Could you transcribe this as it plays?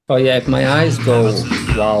Oh yeah, if my eyes go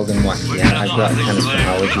wild and wacky, I've got kind of some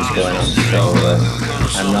allergies going on, so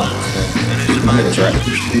I'm not going to Match up direct.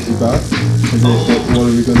 is back. Is it what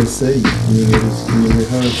are we going to see? Can you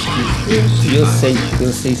rehearse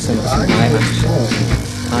You'll see some eye action going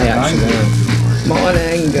on. I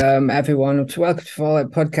Morning, everyone. Welcome to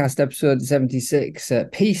Fallout Podcast episode 76.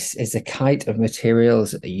 Peace is a kite of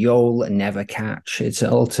materials you'll never catch. It's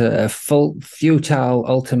a full, futile,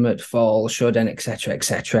 ultimate fall, showdown, etc.,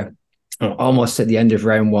 etc. Almost at the end of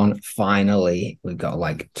round one. Finally, we've got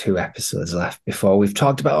like 2 episodes left before we've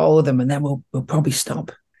talked about all of them, and then we'll probably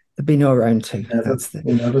stop. There'll be no round two.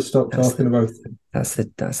 we'll never stop That's talking about that's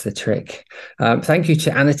the trick. Thank you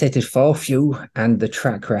to Annotated for Few and the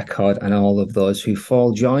track record and all of those who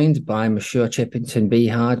fall, joined by Monsieur Chippington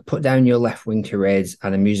Beehard. Put down your left wing tirades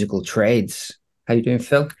and the musical trades. How you doing,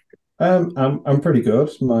 Phil? I'm pretty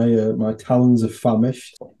good. My talons are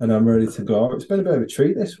famished and I'm ready to go. It's been a bit of a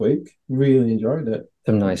treat this week. Really enjoyed it.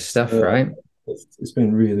 Some nice stuff, right? It's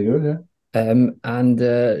been really good, yeah. And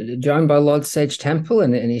joined by Lord Sage Temple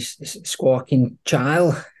and his squawking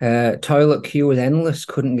child. Toilet queue was endless,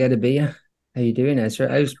 couldn't get a beer. How you doing,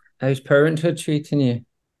 Ezra? How's parenthood treating you?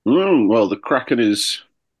 Well, the Kraken is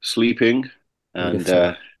sleeping, and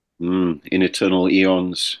in eternal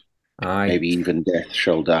eons, Aye. maybe even death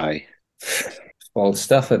shall die. Old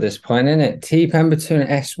stuff at this point, isn't it? T. Pemberton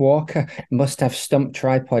S. Walker must have stump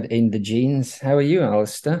tripod in the genes. How are you,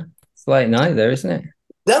 Alistair? It's late night there, isn't it?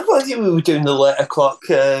 That was we were doing the late o'clock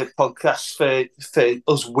podcast for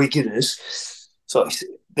us Wiganers. So it's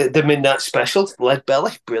the midnight special, lead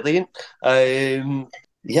belly, brilliant.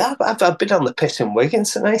 Yeah, I've been on the piss in Wigan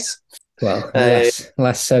tonight. Well,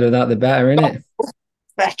 less said of that, the better, innit?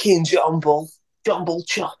 Fucking John Bull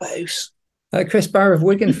Chop House. Chris Barr of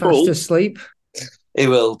Wigan fast asleep. He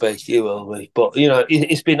will be. But,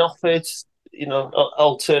 he's been offered,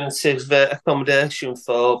 alternative accommodation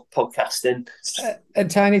for podcasting.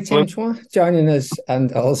 Tiny Tim joining us,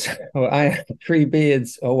 and also Three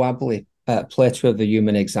Beards, O'Wabley, plater of the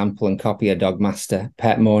human example and copy of Dogmaster,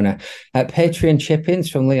 Pet Mona, Patreon chip-ins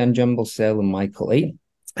from Leon Jumble Sale and Michael E.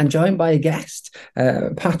 And joined by a guest,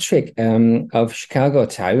 Patrick of Chicago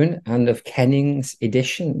Town and of Kenning's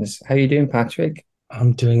Editions. How are you doing, Patrick?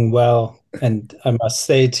 I'm doing well. And I must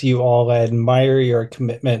say to you all, I admire your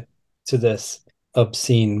commitment to this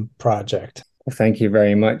obscene project. Thank you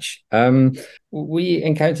very much. We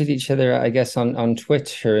encountered each other, I guess, on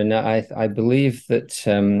Twitter, and I believe that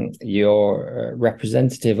you're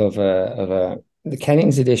representative of the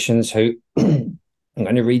Kennings Editions, who I'm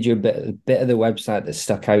going to read you a bit of the website that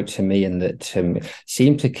stuck out to me and that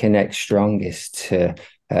seemed to connect strongest to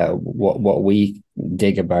what we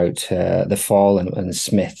dig about the Fall and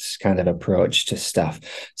Smith's kind of approach to stuff.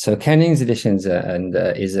 So Kennings Editions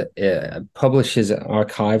publishes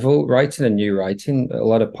archival writing and new writing, a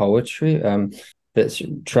lot of poetry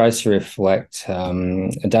that tries to reflect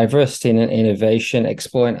diversity and innovation,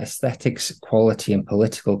 exploring aesthetics, quality, and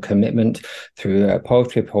political commitment through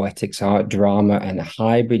poetry, poetics, art, drama, and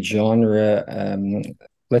hybrid genre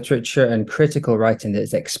literature and critical writing that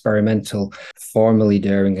is experimental, formally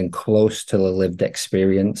daring, and close to the lived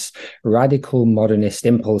experience, radical modernist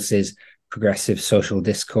impulses, progressive social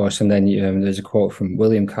discourse. And then there's a quote from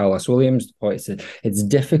William Carlos Williams, the poet said, "It's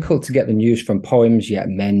difficult to get the news from poems, yet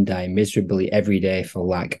men die miserably every day for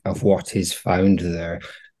lack of what is found there."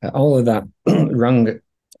 All of that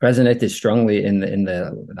resonated strongly in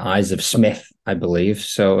the eyes of Smith, I believe.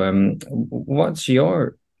 So what's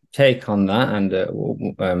your take on that, and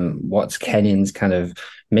what's Kenyon's kind of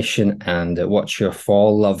mission, and what's your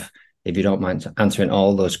fall love, if you don't mind answering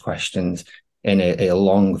all those questions in a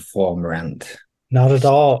long form rant? Not at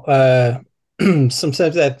all.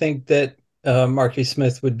 Sometimes I think that Marky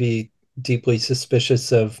Smith would be deeply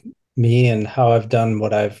suspicious of me and how I've done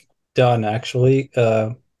what I've done, actually,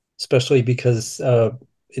 especially because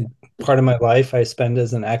part of my life I spend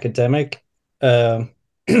as an academic.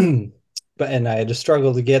 And I had to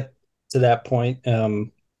struggle to get to that point.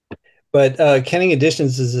 But Kenning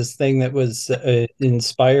Editions is this thing that was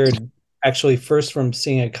inspired actually first from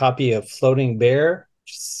seeing a copy of Floating Bear,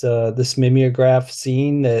 this mimeograph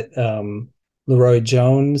scene that Leroy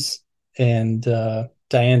Jones and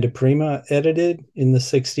Diane DePrima edited in the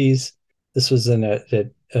 60s. This was in a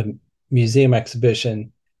museum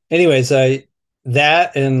exhibition. Anyways,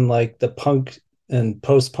 that and like the punk and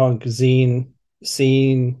post-punk zine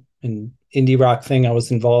scene and indie rock thing I was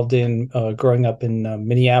involved in growing up in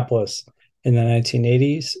Minneapolis in the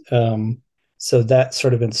 1980s. So that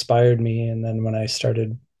sort of inspired me. And then when I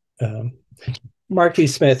started, Marky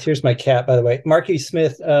Smith, here's my cat, by the way. Marky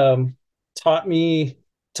Smith taught me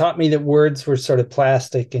taught me that words were sort of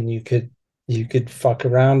plastic, and you could fuck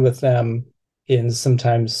around with them in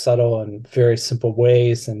sometimes subtle and very simple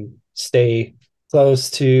ways and stay close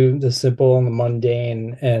to the simple and the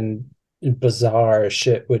mundane, and bizarre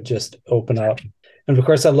shit would just open up. And of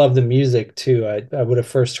course, I love the music too. I would have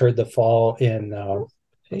first heard the Fall in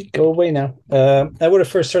hey, go away now. I would have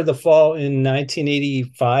first heard the Fall in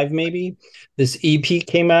 1985, maybe. This EP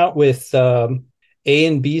came out with A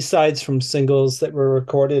and B sides from singles that were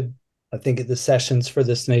recorded, I think, at the sessions for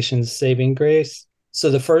This Nation's Saving Grace.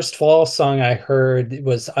 So the first Fall song I heard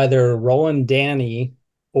was either Rollin' Danny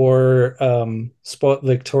or Spoilt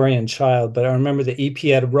Victorian Child. But I remember the EP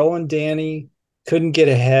had Rollin' Danny, Couldn't Get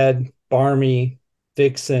Ahead, Barmy,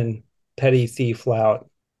 Vixen, Petty Thief, Lout.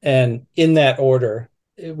 And in that order,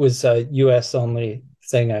 it was a US only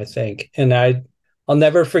thing, I think. And I'll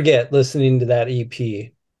never forget listening to that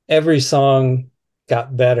EP. Every song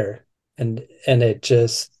got better, and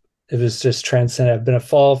it was just transcendent. I've been a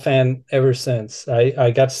Fall fan ever since.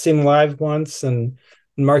 I got to see him live once, and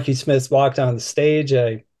when Marky Smith walked on the stage,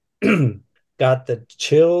 I got the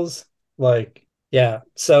chills. Like, yeah.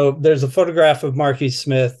 So there's a photograph of Marky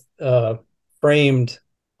Smith framed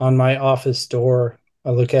on my office door.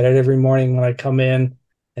 I look at it every morning when I come in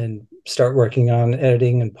and start working on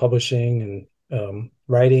editing and publishing and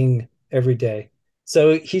writing every day.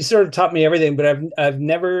 So he sort of taught me everything, but I've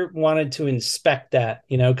never wanted to inspect that,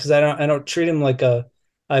 because I don't treat him like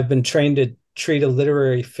I've been trained to treat a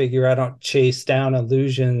literary figure. I don't chase down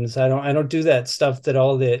allusions. I don't do that stuff that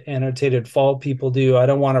all the annotated Fall people do. I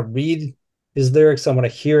don't want to read his lyrics. I want to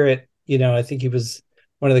hear it. I think he was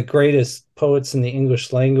one of the greatest poets in the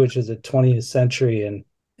English language of the 20th century,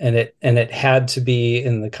 and it had to be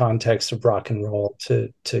in the context of rock and roll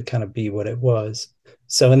to kind of be what it was.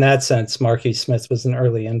 So in that sense, Marky Smith was an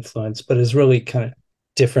early influence, but is really kind of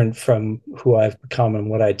different from who I've become and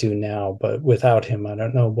what I do now. But without him, I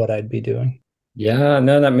don't know what I'd be doing. Yeah,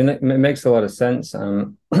 no, it makes a lot of sense.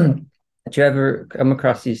 Do you ever come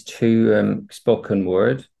across these two spoken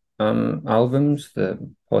word albums,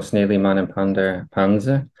 the Post Nearly Man and Pander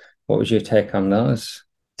Panzer? What was your take on those?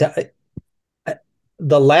 The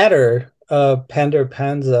latter, Pander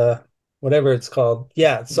Panza, whatever it's called.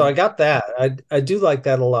 Yeah, so I got that. I do like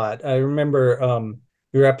that a lot. I remember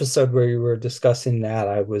your episode where you were discussing that.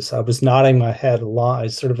 I was nodding my head a lot. I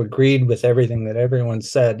sort of agreed with everything that everyone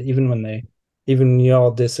said, even when you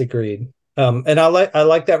all disagreed. And I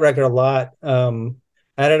like that record a lot. I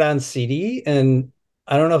had it on CD, and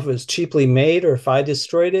I don't know if it was cheaply made or if I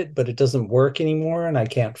destroyed it, but it doesn't work anymore, and I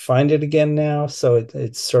can't find it again now. So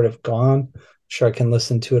it's sort of gone. I'm sure I can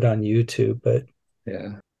listen to it on YouTube, but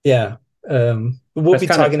yeah. We'll be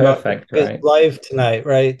talking about his life tonight,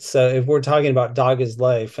 right? So if we're talking about Dog is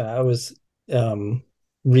Life, I was I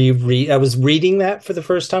was reading that for the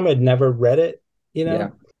first time. I'd never read it,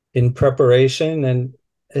 in preparation, and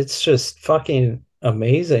it's just fucking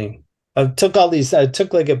amazing. I took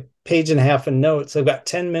like a page and a half of notes. I've got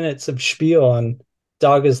 10 minutes of spiel on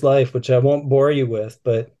Dog is Life, which I won't bore you with,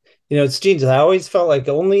 but it's genius. I always felt like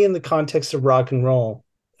only in the context of rock and roll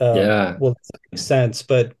will this make sense,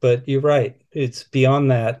 but you're right. It's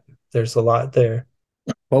beyond that. There's a lot there.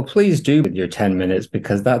 Well, please do with your 10 minutes,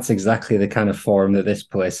 because that's exactly the kind of forum that this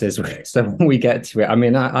place is. So when we get to it, I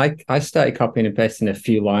mean, I started copying and pasting a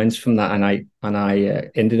few lines from that, and I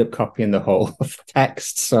ended up copying the whole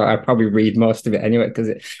text. So I probably read most of it anyway, because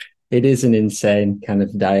it is an insane kind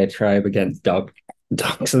of diatribe against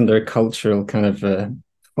dogs and their cultural kind of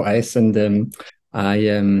place. And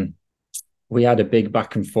we had a big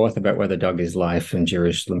back and forth about whether Dog is Life and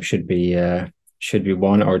Jerusalem should be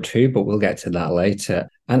one or two, but we'll get to that later.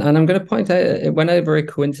 And I'm going to point out, whenever a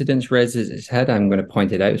coincidence raises its head, I'm going to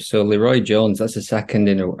point it out. So Leroy Jones, that's a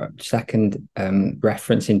second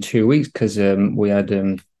reference in 2 weeks, because we had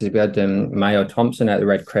Mayo Thompson out the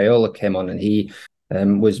Red Crayola came on, and he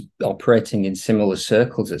was operating in similar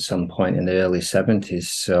circles at some point in the early 70s.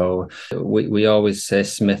 So we always say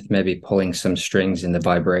Smith may be pulling some strings in the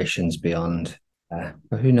vibrations beyond.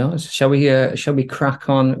 But who knows? Shall we crack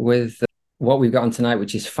on with what we've got on tonight,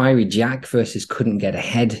 which is Fiery Jack versus Couldn't Get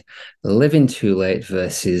Ahead, Living Too Late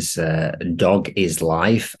versus Dog is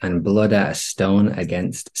Life, and Blood Out of Stone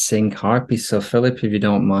against Sing Harpy. So Philip, if you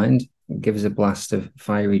don't mind, give us a blast of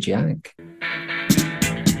Fiery Jack.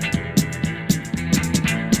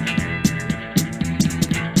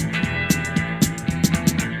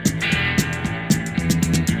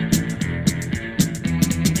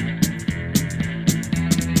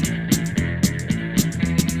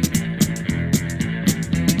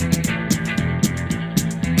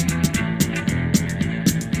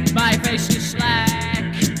 My face is slack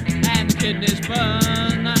and the kidneys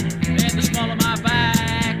burn.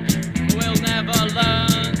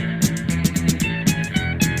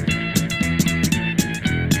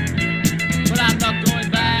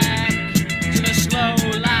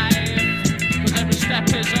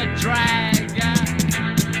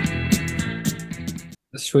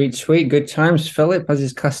 Sweet, sweet. Good times. Philip, as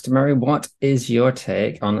is customary, what is your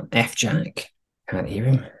take on F Jack? Can't hear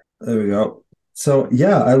him. There we go. So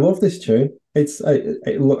yeah, I love this tune. I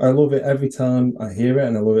love it every time I hear it,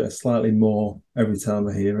 and I love it slightly more every time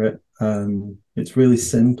I hear it. It's really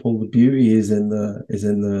simple. The beauty is in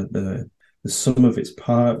the sum of its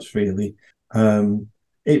parts, really.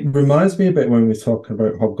 It reminds me a bit when we were talking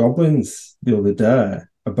about Hobgoblins the other day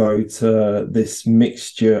about this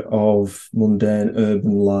mixture of mundane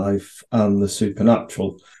urban life and the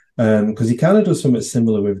supernatural. Because he kind of does something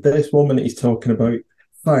similar with this. One minute he's talking about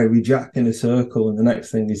fiery Jack in a circle, and the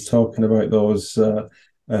next thing he's talking about those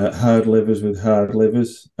hard livers with hard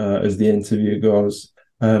livers, as the interview goes.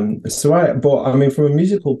 But I mean, from a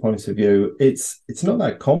musical point of view, it's not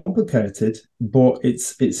that complicated, but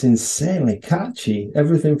it's insanely catchy.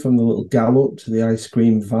 Everything from the little gallop to the ice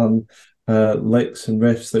cream van licks and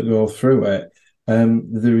riffs that go through it.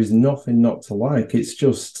 There is nothing not to like. It's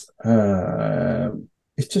just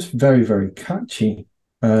very, very catchy.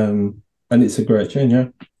 And it's a great tune, yeah.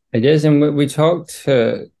 It is, and we talked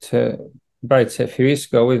to about a few weeks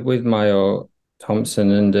ago with Mayo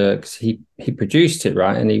Thompson, and cause he produced it,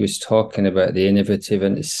 right, and he was talking about the innovative,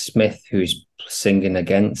 and it's Smith who's singing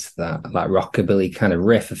against that rockabilly kind of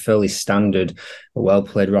riff, a fairly standard, well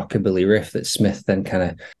played rockabilly riff that Smith then kind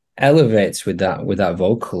of elevates with that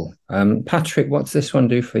vocal. Patrick, what's this one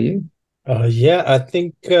do for you? Yeah, I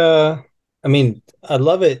think I mean, I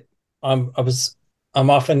love it. I'm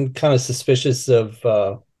often kind of suspicious of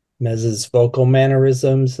Mez's vocal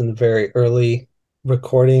mannerisms in the very early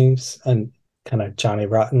recordings and kind of Johnny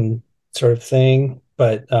Rotten sort of thing.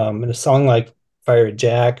 But in a song like Fire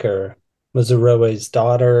Jack or Mazurowe's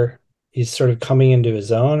Daughter, he's sort of coming into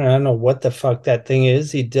his own. And I don't know what the fuck that thing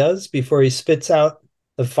is he does before he spits out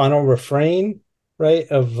the final refrain, right?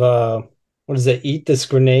 Of what is it? Eat this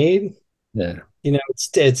grenade. Yeah. You know,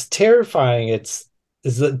 it's terrifying. It's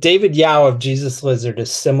the David Yao of Jesus Lizard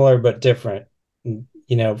is similar but different.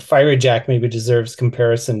 You know, Fiery Jack maybe deserves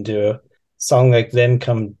comparison to a song like Then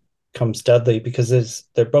Comes Dudley, because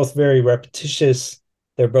they're both very repetitious.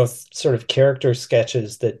 They're both sort of character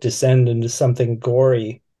sketches that descend into something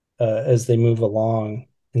gory as they move along.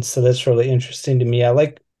 And so that's really interesting to me. I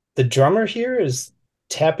like the drummer here is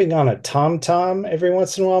tapping on a tom-tom every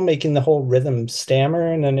once in a while, making the whole rhythm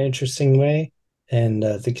stammer in an interesting way. And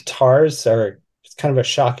the guitars are kind of a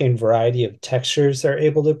shocking variety of textures they're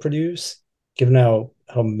able to produce, given how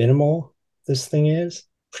minimal this thing is.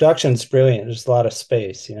 Production's brilliant. There's a lot of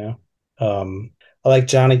space, you know. I like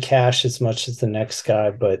Johnny Cash as much as the next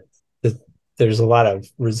guy, but there's a lot of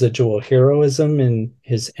residual heroism in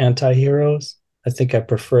his anti-heroes. I think I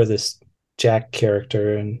prefer this Jack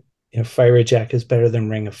character, and you know, Fiery Jack is better than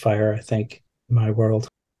Ring of Fire, I think, in my world.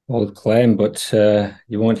 Old claim, but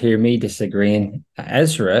you won't hear me disagreeing.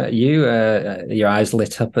 Ezra, your eyes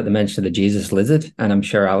lit up at the mention of the Jesus Lizard, and I'm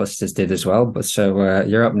sure Alistair's did as well. But so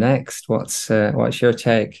you're up next. What's your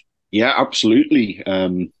take? Yeah, absolutely.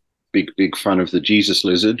 Big fan of the Jesus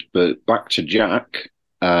Lizard. But back to Jack.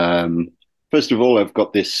 First of all, I've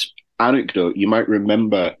got this anecdote. You might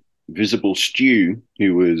remember Visible Stew,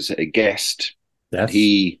 who was a guest. Yes.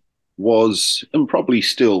 He was, and probably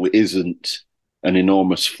still isn't, an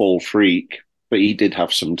enormous full freak, but he did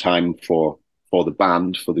have some time for the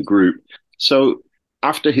band, for the group. So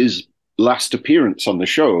after his last appearance on the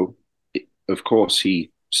show, of course, he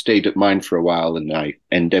stayed at mine for a while, and I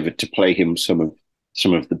endeavored to play him some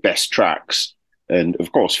of the best tracks. And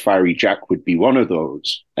of course, Fiery Jack would be one of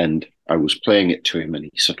those. And I was playing it to him, and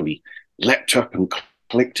he suddenly leapt up and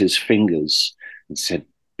clicked his fingers and said,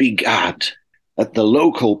 "Big ad, at the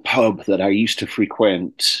local pub that I used to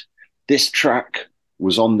frequent, this track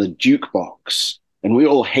was on the jukebox, and we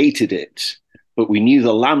all hated it, but we knew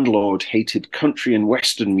the landlord hated country and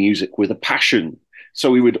Western music with a passion,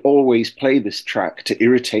 so we would always play this track to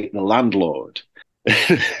irritate the landlord."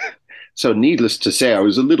 So needless to say, I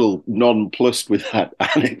was a little nonplussed with that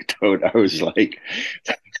anecdote. I was like,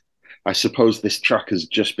 I suppose this track has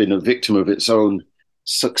just been a victim of its own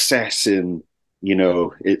success in, you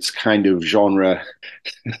know, its kind of genre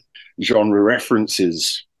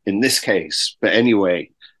references in this case. But anyway,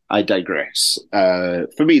 I digress.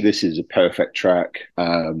 For me, this is a perfect track.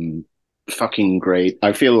 Fucking great.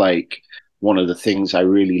 I feel like one of the things I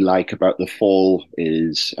really like about the Fall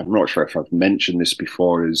is, I'm not sure if I've mentioned this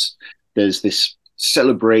before, is there's this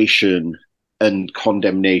celebration and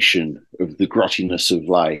condemnation of the grottiness of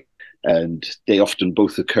life. And they often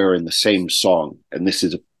both occur in the same song. And this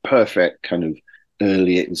is a perfect kind of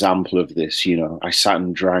early example of this. You know, I sat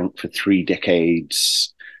and drank for 3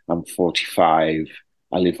 decades. I'm 45.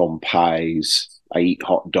 I live on pies. I eat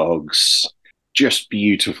hot dogs. just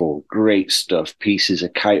beautiful, great stuff. Pieces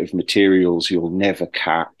of kite of materials you'll never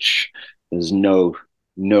catch. There's no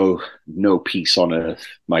peace on earth,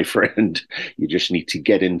 my friend. You just need to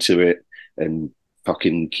get into it and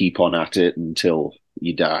fucking keep on at it until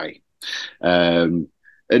you die. And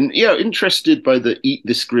yeah, interested by the "eat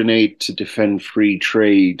this grenade to defend free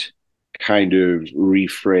trade" kind of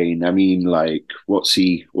refrain. I mean, like, what's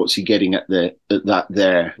he getting at that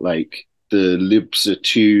there? Like, the libs are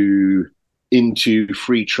too into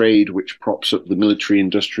free trade, which props up the military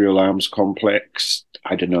industrial arms complex.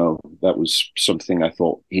 I don't know. That was something I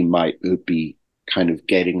thought he might be kind of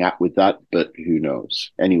getting at with that, but who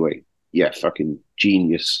knows? Anyway, yeah, fucking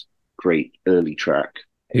genius. Great early track.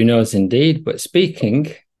 Who knows indeed. But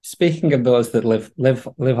speaking of those that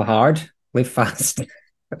live hard, live fast,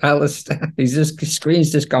 Alistair, his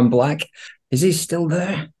screen's just gone black. Is he still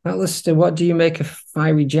there? Alistair, what do you make of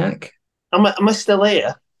Fiery Jack? Am I still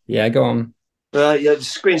here? Yeah, go on. Yeah, the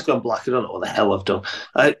screen's gone black. I don't know what the hell I've done.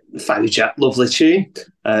 Fiery Jack, lovely tune.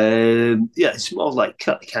 Yeah, it's more like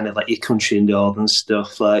kind of like your country and northern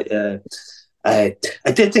stuff. Like, I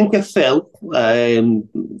did think of Phil,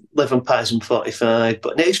 Live on Pies and 45,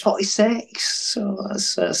 but now it's 46, so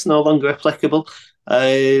that's no longer applicable.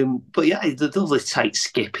 But yeah, the lovely tight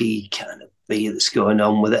skippy kind of beat that's going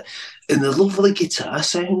on with it, and the lovely guitar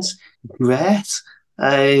sounds great.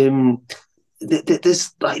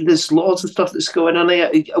 There's loads of stuff that's going on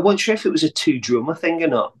here. I wasn't sure if it was a 2-drummer thing or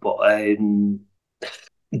not, but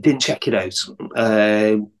didn't check it out.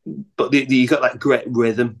 But you got that great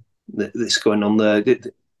rhythm that's going on there.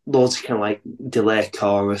 Loads of kind of like delay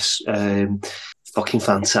chorus, fucking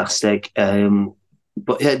fantastic.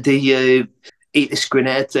 But yeah, the eat this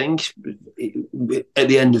grenade thing, at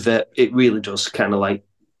the end of it, it really does kind of like,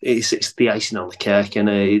 it's the icing on the cake, and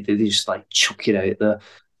they just like chuck it out there.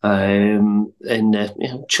 And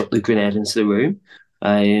chuck the grenade into the room.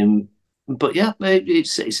 But yeah,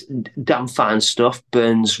 it's damn fine stuff.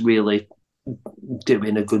 Burns really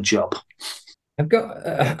doing a good job.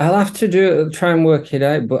 I'll have to try and work it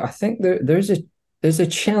out, but I think there's a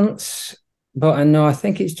chance. But I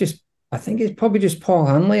think it's probably just Paul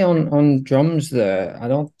Hanley on drums there. I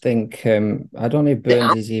don't know if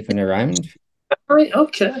Burns is even around. Right,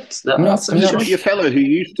 okay. I'm not your fellow who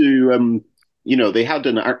used to they had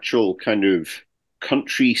an actual kind of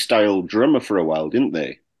country style drummer for a while, didn't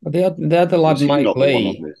they? Well, they had the lad Mike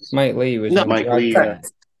Lee. Mike Lee was Mike Lee,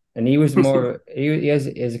 and he was more he is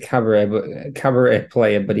a cabaret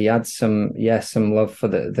player, but he had some love for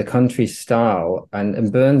the country style,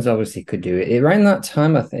 and Burns obviously could do it. Around that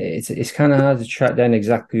time, I think it's kind of hard to track down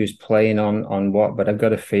exactly who's playing on what, but I've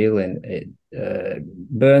got a feeling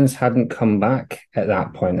Burns hadn't come back at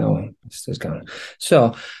that point. Oh, it's gone.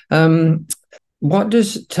 So, what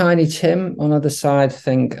does Tiny Tim on the other side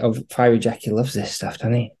think of Fiery Jack? He loves this stuff,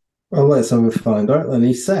 doesn't he? Well, let's have a find out. And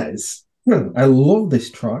he says, I love this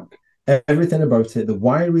track. Everything about it, the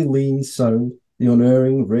wiry, lean sound, the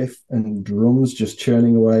unerring riff and drums just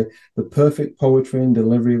churning away, the perfect poetry and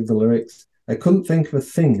delivery of the lyrics. I couldn't think of a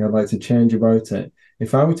thing I'd like to change about it.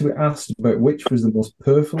 If I were to be asked about which was the most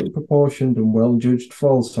perfectly proportioned and well-judged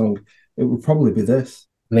Fall song, it would probably be this.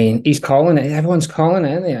 I mean, he's calling it. Everyone's calling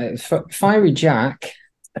it, isn't he? Fiery Jack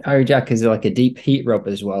is like a deep heat rub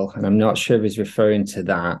as well, and I'm not sure if he's referring to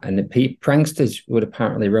that. And the pranksters would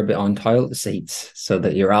apparently rub it on toilet seats so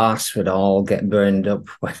that your ass would all get burned up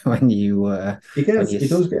when you. He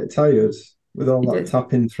does get tired with all that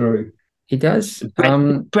tapping through. He does.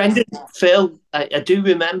 Brendan, Phil, I do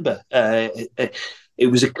remember. It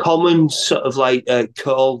was a common sort of like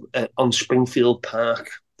call on Springfield Park.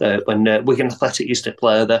 When Wigan Athletic used to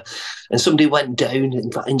play there, and somebody went down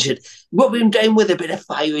and got injured, rub him down with a bit of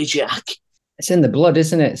Fiery Jack. It's in the blood,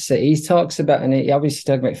 isn't it? So he talks about, and he obviously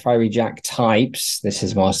talks about Fiery Jack types. This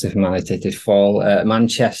is mostly from Annotated Fall.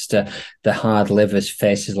 Manchester, the hard livers,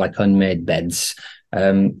 faces like unmade beds.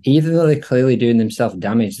 Even though they're clearly doing themselves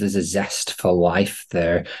damage, there's a zest for life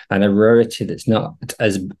there and a rarity that's not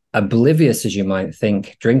as oblivious as you might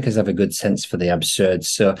think. Drinkers have a good sense for the absurd.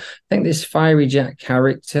 So I think this Fiery Jack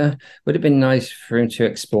character would have been nice for him to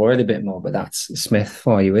explore it a bit more, but that's Smith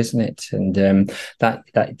for you, isn't it? And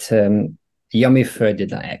Yummy Fur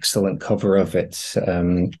did that excellent cover of it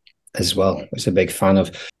as well. I was a big fan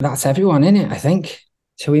of. That's everyone in it, I think.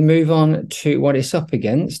 So we move on to what it's up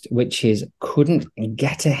against, which is Couldn't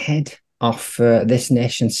Get Ahead off This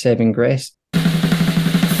Nation's Saving Grace. Couldn't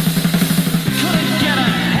get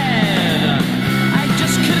ahead. I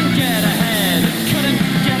just couldn't get ahead. Couldn't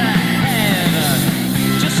get ahead.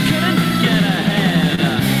 Just couldn't get ahead.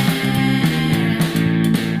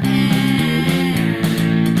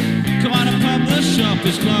 Come on, the public shop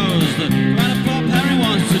is closed. closed. Right up Pop Harry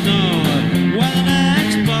wants to know where the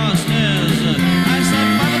next boss is. I said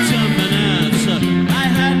 5 or 10 minutes. I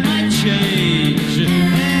had my change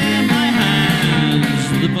in my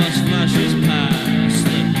hands. The bus flashes past.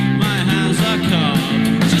 My hands are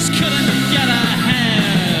cold. Just couldn't get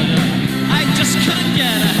ahead. I just couldn't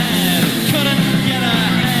get ahead. Couldn't get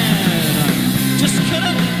ahead. Just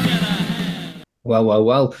couldn't get ahead.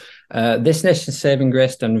 Well. This Nation Saving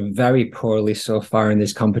Grace done very poorly so far in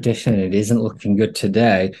this competition. It isn't looking good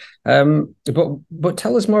today. But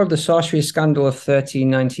tell us more of the sorcery scandal of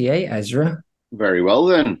 1398, Ezra. Very well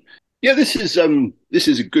then. Yeah, this is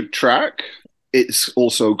a good track. It's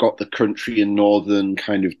also got the country and northern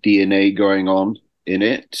kind of DNA going on in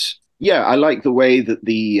it. Yeah, I like the way that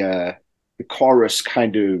the chorus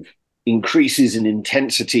kind of increases in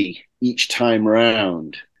intensity each time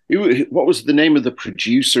round. What was the name of the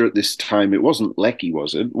producer at this time? It wasn't Lecky,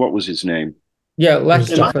 was it? What was his name? Yeah,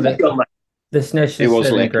 Lecky for this Nation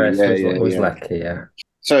Saving Grace was yeah. Lecky, yeah.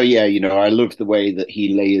 So yeah, I love the way that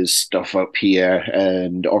he layers stuff up here,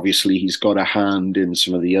 and obviously he's got a hand in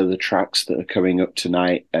some of the other tracks that are coming up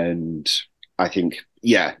tonight. And I think,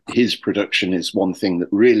 yeah, his production is one thing that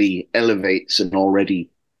really elevates an already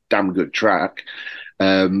damn good track.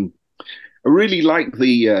 I really like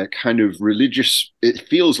the kind of religious, it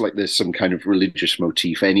feels like there's some kind of religious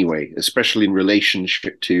motif anyway, especially in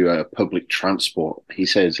relationship to public transport. He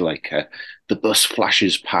says like, the bus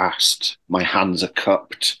flashes past, my hands are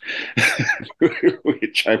cupped,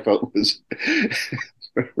 which I felt was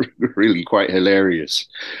really quite hilarious.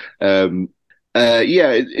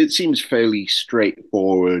 It seems fairly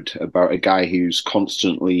straightforward about a guy who's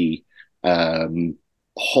constantly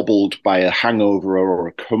hobbled by a hangover or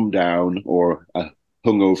a come down or a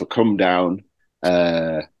hungover come down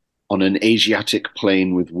on an Asiatic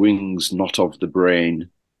plane with wings not of the brain.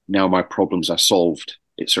 Now my problems are solved.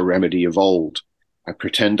 It's a remedy of old. I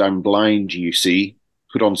pretend I'm blind, you see,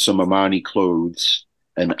 put on some Armani clothes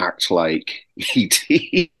and act like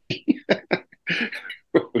E.T.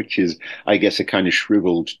 Which is, I guess, a kind of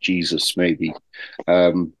shriveled Jesus, maybe.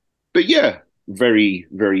 But yeah, very,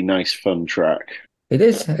 very nice, fun track. It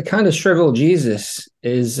is a kind of shriveled Jesus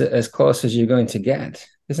is as close as you're going to get,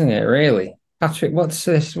 isn't it? Really, Patrick. What's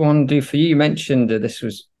this one do for you? You mentioned this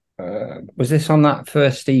was this on that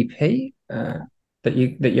first EP that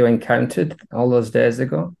you encountered all those days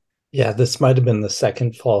ago? Yeah, this might have been the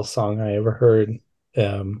second Fall song I ever heard.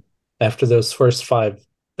 After those first 5,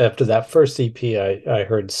 after that first EP, I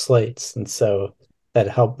heard Slates, and so that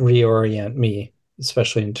helped reorient me,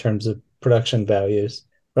 especially in terms of production values.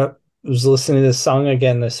 But I was listening to this song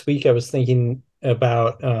again this week. I was thinking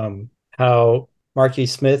about how Marky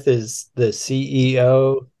Smith is the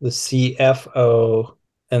CEO, the CFO,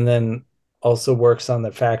 and then also works on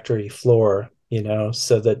the factory floor,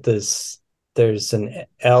 so that there's an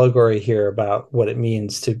allegory here about what it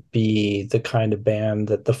means to be the kind of band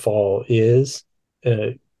that the Fall is.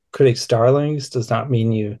 Critics' Darlings does not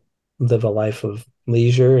mean you live a life of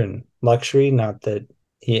leisure and luxury, not that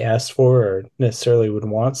he asked for or necessarily would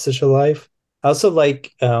want such a life. I also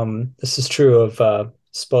like, this is true of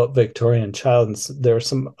Spoilt Victorian Child, and there are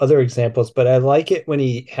some other examples, but I like it when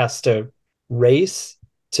he has to race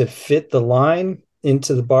to fit the line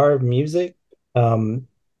into the bar of music.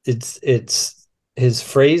 It's his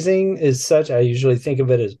phrasing is such, I usually think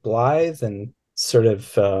of it as blithe and sort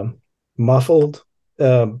of muffled,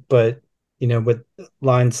 but with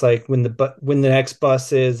lines like when the next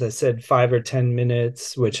bus is, I said 5 or 10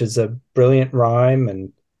 minutes, which is a brilliant rhyme,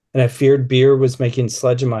 and I feared beer was making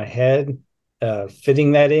sludge in my head.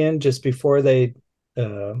 Fitting that in just before they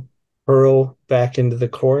hurl back into the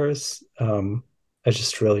chorus. I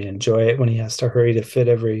just really enjoy it when he has to hurry to fit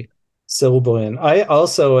every syllable in. I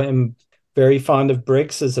also am very fond of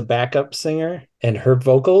Brix as a backup singer, and her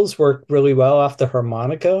vocals work really well off the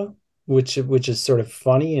harmonica, which is sort of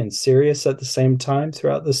funny and serious at the same time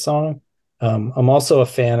throughout the song. I'm also a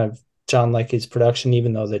fan of John Lecky's production,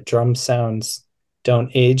 even though the drum sounds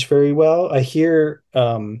don't age very well. I hear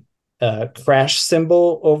crash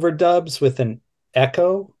cymbal overdubs with an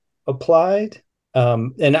echo applied.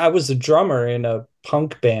 And I was a drummer in a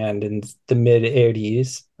punk band in the mid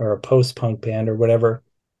 80s, or a post-punk band or whatever.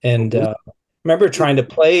 And remember trying to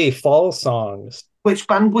play Fall songs. Which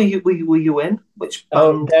band were you in? Which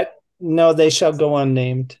band? No, they shall go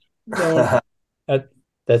unnamed.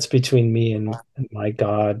 That's between me and my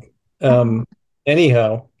God.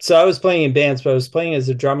 Anyhow, so I was playing in bands, but I was playing as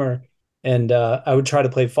a drummer, and I would try to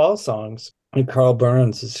play Fall songs. And Carl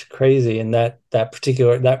Burns is crazy, and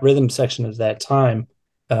that rhythm section of that time,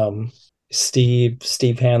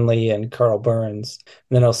 Steve Hanley and Carl Burns,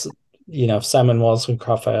 and then also Simon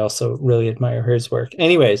Wollstonecraft, I also really admire his work.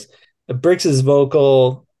 Anyways, Brix's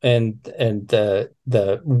vocal and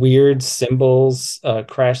the weird cymbals,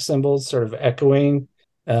 crash cymbals sort of echoing.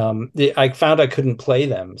 I found I couldn't play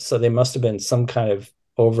them, so they must have been some kind of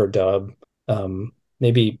overdub.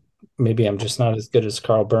 Maybe I'm just not as good as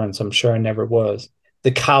Carl Burns. I'm sure I never was.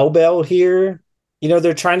 The cowbell here,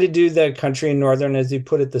 they're trying to do the country and northern, as you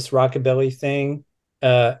put it, this rockabilly thing,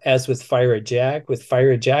 as with Fire a Jack. With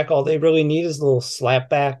Fire a Jack, all they really need is a little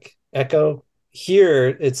slapback echo. Here,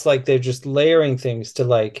 it's like they're just layering things to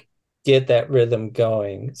like get that rhythm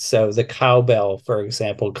going. So the cowbell, for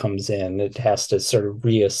example, comes in. It has to sort of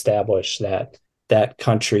reestablish that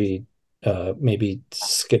country, maybe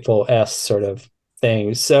skiffle-esque sort of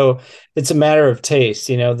thing. So it's a matter of taste.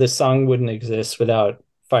 This song wouldn't exist without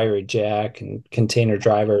Fiery Jack and Container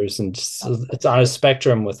Drivers, and it's on a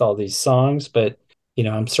spectrum with all these songs. But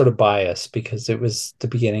I'm sort of biased because it was the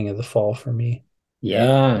beginning of the fall for me.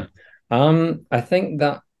 Yeah. I think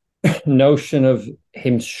that notion of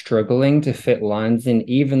him struggling to fit lines in,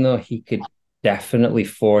 even though he could definitely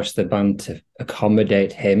force the band to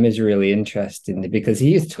accommodate him, is really interesting, because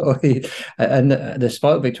he is totally, and the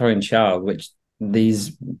Spoiled Victorian Child, which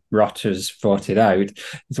these rotters voted out,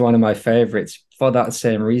 is one of my favorites for that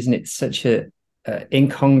same reason. It's such a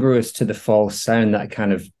incongruous to the Fall sound, that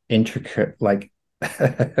kind of intricate like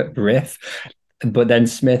riff, but then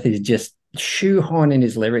Smith is just shoehorning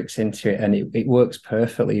his lyrics into it, and it works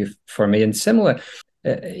perfectly for me. And similar,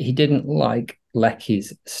 he didn't like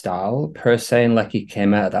Lecky's style per se, and Lecky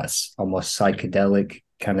came out of that almost psychedelic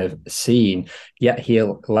kind of scene, yet he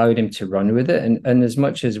allowed him to run with it. And as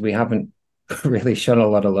much as we haven't really shown a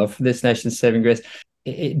lot of love for This Nation's Saving Grace,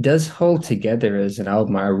 it does hold together as an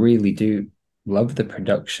album. I really do love the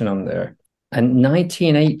production on there. And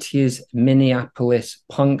 1980s Minneapolis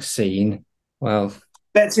punk scene, well,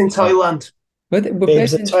 Babes in Toyland.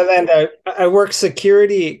 Babes in Toyland. I work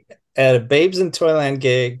security at a Babes in Toyland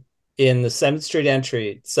gig in the 7th Street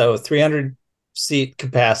entry. So 300 seat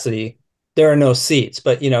capacity. There are no seats,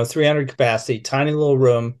 but 300 capacity, tiny little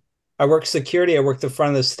room. I work security. I work the front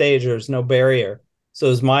of the stage. There's no barrier. So it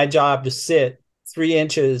was my job to sit 3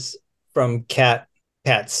 inches from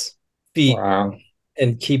Pat's feet. Wow.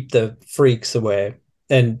 And keep the freaks away.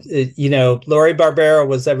 And Laurie Barbera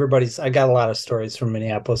was everybody's. I got a lot of stories from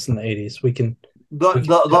Minneapolis in the 80s. We can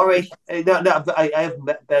Laurie. No, I have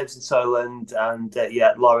met Babes in Toyland, and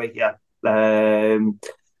Laurie. Great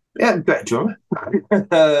drummer.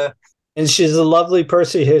 And she's a lovely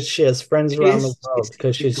person. She has friends around the world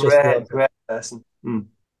because she's just a great person.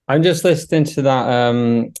 I'm just listening to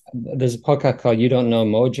that. There's a podcast called You Don't Know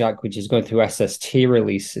Mojack, which is going through SST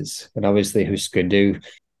releases, and obviously Husker Du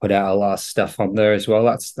put out a lot of stuff on there as well.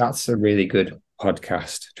 That's a really good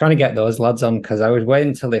podcast. Trying to get those lads on, because I was waiting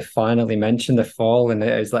until they finally mentioned the Fall, and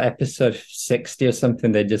it was like episode 60 or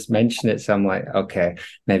something. They just mentioned it, so I'm like, okay,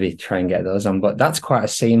 maybe try and get those on. But that's quite a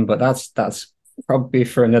scene. But that's probably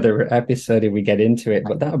for another episode if we get into it.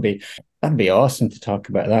 But that'd be awesome to talk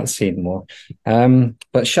about that scene more.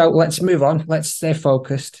 But let's move on. Let's stay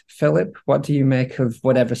focused. Philip, what do you make of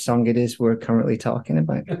whatever song it is we're currently talking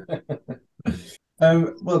about?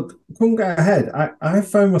 Well, couldn't get ahead. I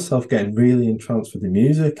found myself getting really entranced with the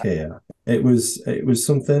music here. It was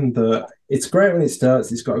something that, it's great when it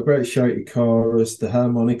starts. It's got a great shouty chorus. The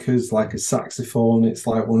harmonica's like a saxophone. It's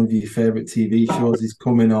like one of your favorite TV shows is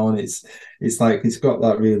coming on. It's like it's got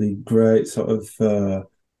that really great sort of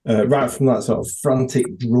right from that sort of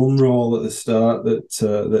frantic drum roll at the start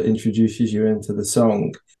that introduces you into the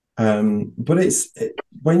song. But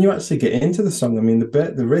when you actually get into the song, I mean,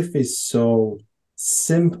 the riff is so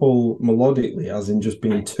simple melodically, as in just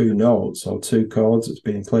being 2 notes or 2 chords that's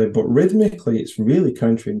being played, but rhythmically it's really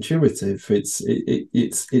counterintuitive.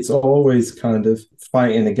 It's always kind of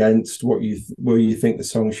fighting against where you think the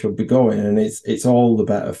song should be going, and it's all the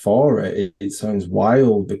better for it. It sounds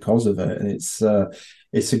wild because of it, and it's a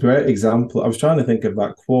great example. I was trying to think of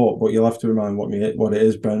that quote, but you'll have to remind what it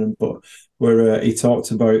is, Brennan. But where he talked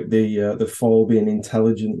about the Fall being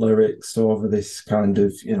intelligent lyrics over this kind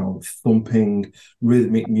of thumping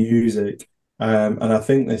rhythmic music, and I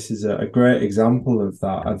think this is a great example of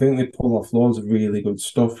that. I think they pull off loads of really good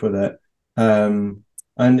stuff with it, and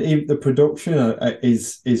even the production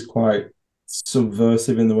is quite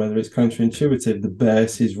subversive in the way that it's counterintuitive. The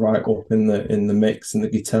bass is right up in the mix, and the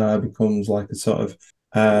guitar becomes like a sort of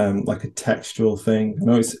like a textural thing. I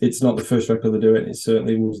know it's not the first record they do it, and it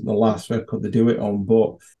certainly wasn't the last record they do it on,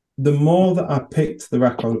 but the more that I picked the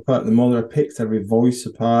record apart, the more that I picked every voice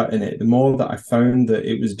apart in it, the more that I found that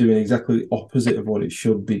it was doing exactly the opposite of what it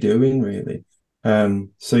should be doing, really.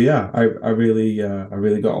 So yeah, I really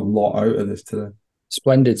got a lot out of this today.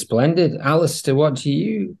 Splendid. Alistair, what do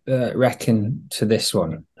you reckon to this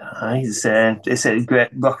one? It's a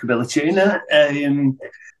great rockabilly tune.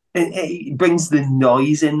 It brings the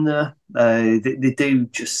noise in there. They do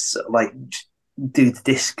just sort of like do the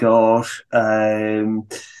Discord,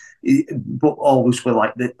 but always with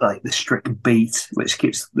like the strict beat, which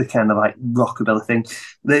keeps the kind of like rockabilly thing.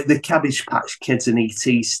 The Cabbage Patch Kids and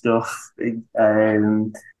ET stuff,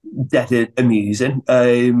 dead amusing.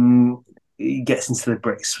 He gets into the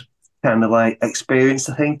Bricks kind of like experience.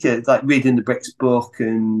 I think like reading the Bricks book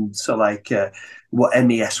and so like what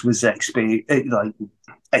MES was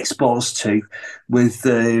exposed to with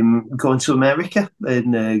going to America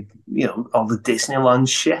and all the Disneyland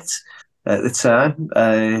shit at the time,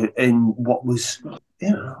 and what was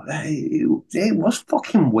it was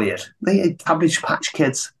fucking weird. The Cabbage Patch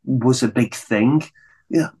Kids was a big thing.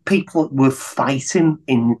 People were fighting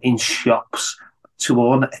in shops to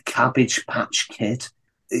own a Cabbage Patch Kid.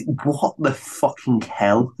 What the fucking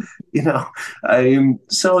hell,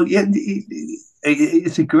 So yeah,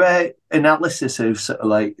 it's a great analysis of sort of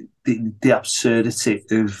like the absurdity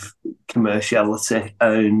of commerciality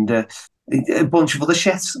and a bunch of other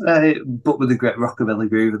shit, but with a great rockabilly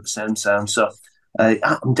groove at the same time. So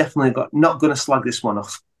I'm definitely not going to slag this one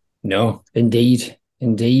off. No, indeed.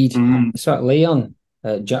 So Leon,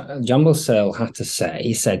 Jumble Sale had to say,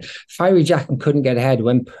 he said, Fiery Jack and Couldn't Get Ahead,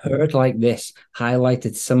 when paired like this,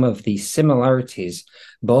 highlighted some of the similarities,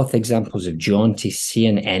 both examples of jaunty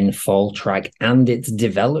C&N fall track and its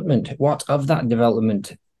development. What of that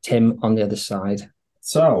development, Tim, on the other side?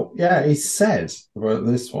 So, yeah, he said about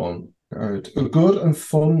this one, a good and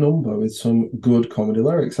fun number with some good comedy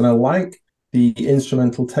lyrics. And I like the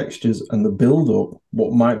instrumental textures and the build-up,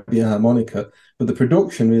 what might be a harmonica, but the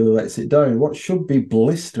production really lets it down. What should be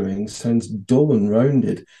blistering sounds dull and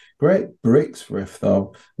rounded. Great Bricks riff,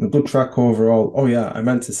 though, and a good track overall. Oh, yeah, I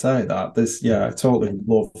meant to say that. I totally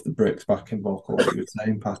love the Bricks backing vocal, like you were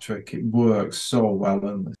saying, Patrick. It works so well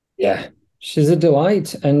in this. Yeah, she's a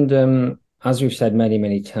delight. And as we've said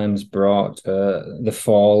many times, brought the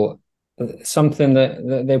Fall, something that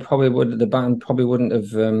the band probably wouldn't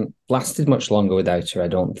have lasted much longer without her, I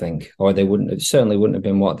don't think, or they certainly wouldn't have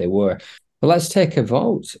been what they were. But let's take a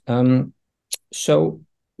vote. So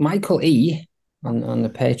Michael E on the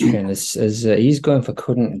Patreon is he's going for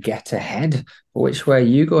Couldn't Get Ahead. Which way are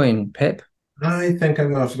you going, Pip? I think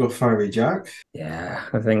I'm gonna have to go Fiery Jack. Yeah,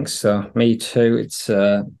 I think so. Me too. It's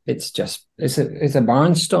a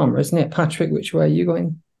barnstormer, isn't it, Patrick? Which way are you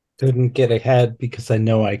going? Couldn't Get Ahead because I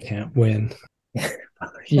know I can't win.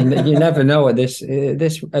 you never know at this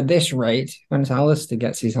rate when Alistair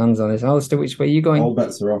gets his hands on this. Alistair, which way are you going? All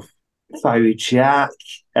bets are off. Fiery Jack,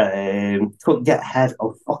 Couldn't Get Ahead. I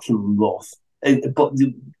fucking love, but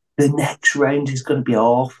the next round is going to be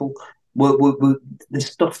awful. We're the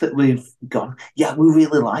stuff that we've got. Yeah, we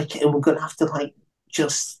really like it, and we're going to have to like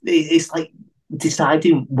just. It's like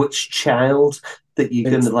deciding which child that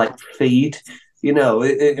you're going to like feed. It's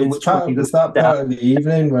that part of the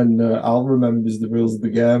evening when Al remembers the rules of the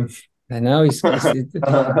game. I know he's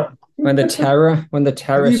when the terror Have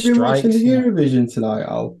you strikes. been watching the Eurovision tonight,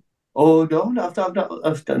 Al? Oh no,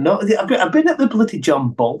 I've been at the bloody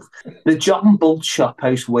John Bull, the John Bull shop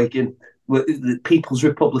house Wigan, the People's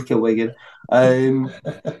Republic of Wigan.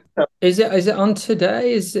 Is it on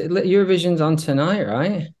today? Is it Eurovision's on tonight,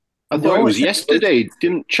 right? I thought it was yesterday.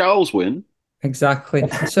 Didn't Charles win? Exactly.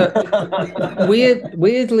 So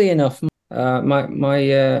weirdly enough,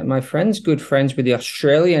 my friend's good friends with the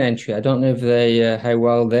Australian entry. I don't know if they how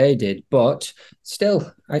well they did, but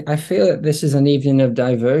still, I feel that this is an evening of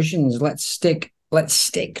diversions. Let's stick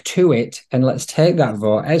to it and let's take that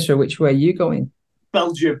vote. Ezra, which way are you going?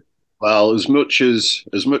 Belgium. Well, as much as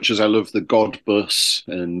I love the God Bus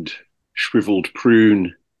and Shriveled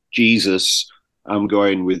Prune Jesus, I'm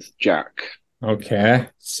going with Jack. Okay,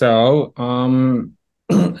 so and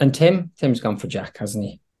Tim's gone for Jack, hasn't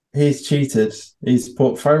he? He's cheated. He's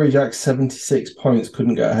put Fiery Jack 76 points,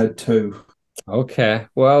 Couldn't Get Ahead 2. Okay,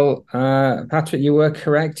 well, Patrick, you were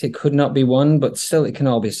correct. It could not be won, but still it can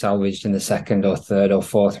all be salvaged in the second or third or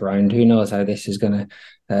fourth round. Who knows how this is going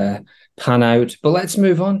to pan out. But let's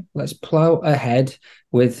move on. Let's plow ahead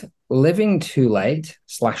with Living Too Late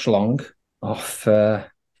 / Long off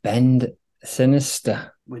Bend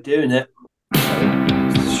Sinister. We're doing it.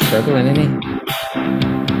 Struggling, isn't he?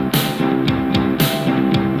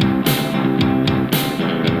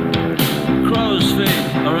 Crow's feet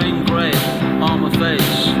are engraved on my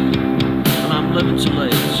face, and I'm living too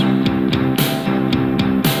late.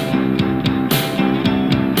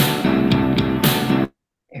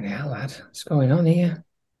 Hell, lad, what's going on? on here.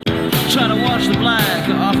 Try to wash the black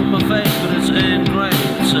off of my face, but it's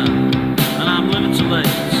engraved, and I'm living too late.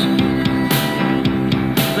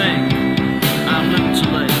 Think I'm living too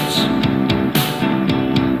late.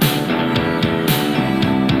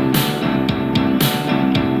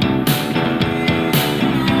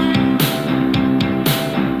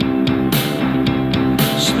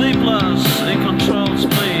 Sleepless, in control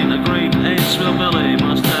spleen, a great H.A.L.L.O.U.T.P.O.D.C.A.S.T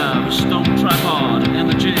must have a stone tripod in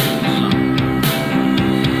the jeans.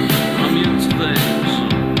 I'm used to things.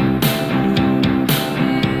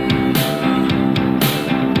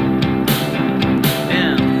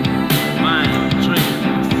 In my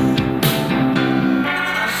dreams. I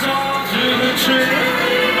saw through the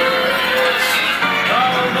trees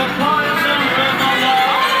all the poison in my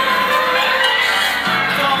life.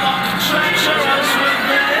 Don't want to treacherous with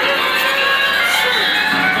me,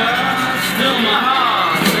 but still my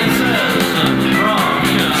heart it says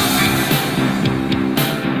broken.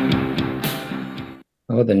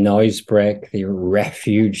 Oh, the noise break, the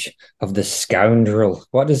refuge of the scoundrel.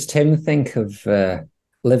 What does Tim think of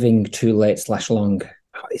living too late / long?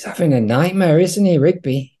 Oh, he's having a nightmare, isn't he,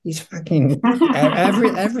 Rigby? He's fucking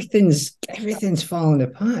everything's falling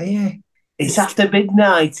apart. Yeah. It's after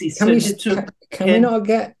midnight. It's Can we turned into can we not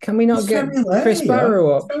get It's very late, Chris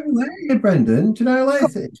Barrow up? It's very late, Brendan. Do you know how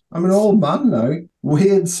late it is? I'm an old man now.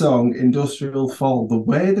 Weird song, Industrial Fall. The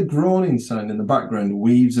way the groaning sound in the background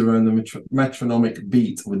weaves around the metronomic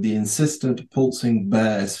beat with the insistent pulsing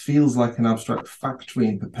bass feels like an abstract factory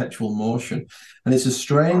in perpetual motion. And it's a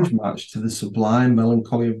strange match to the sublime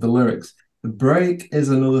melancholy of the lyrics. The break is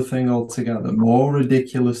another thing altogether, more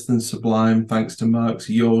ridiculous than sublime thanks to Mark's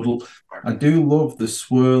yodel. I do love the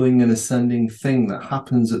swirling and ascending thing that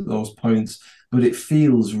happens at those points, but it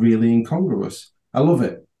feels really incongruous. I love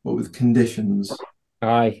it, but with conditions.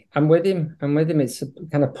 Aye, I'm with him. It's a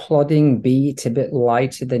kind of plodding beat, a bit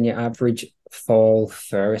lighter than your average fall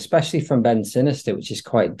fur, especially from Ben Sinister, which is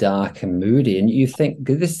quite dark and moody. And you think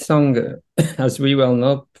this song, as we well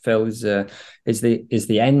know, Phil, is the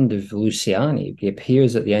end of Luciani. He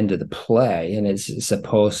appears at the end of the play, and it's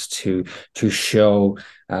supposed to show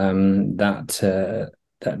that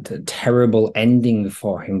terrible ending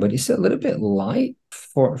for him. But it's a little bit light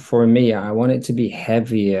for me. I want it to be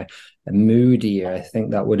heavier and moodier. I think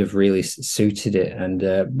that would have really suited it. And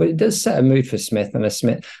but it does set a mood for Smith, and I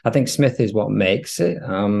think Smith is what makes it.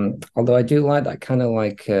 Although I do like that kind of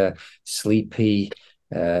like sleepy,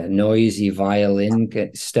 noisy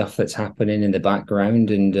violin stuff that's happening in the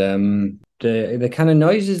background, and the kind of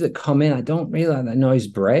noises that come in. I don't really like that noise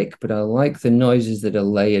break, but I like the noises that are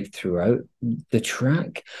layered throughout the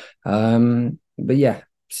track. But yeah,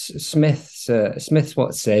 Smith's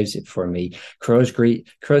what saves it for me. Crow's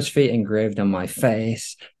feet engraved on my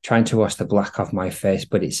face, trying to wash the black off my face,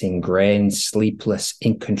 but it's ingrained. Sleepless,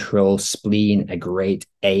 in control, spleen, a great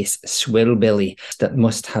ace, swillbilly that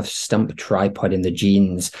must have stump tripod in the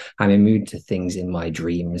jeans. I'm immune to things in my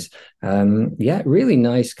dreams. Yeah, really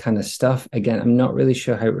nice kind of stuff. Again, I'm not really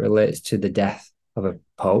sure how it relates to the death of a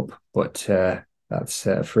pope, but that's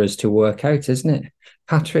for us to work out, isn't it?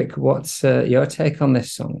 Patrick, what's your take on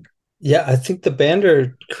this song? Yeah, I think the band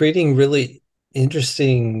are creating really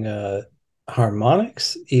interesting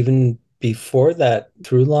harmonics even before that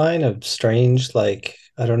through line of strange, like,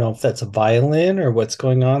 I don't know if that's a violin or what's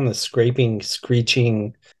going on, the scraping,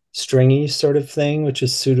 screeching, stringy sort of thing, which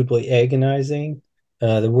is suitably agonizing.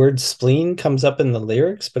 The word spleen comes up in the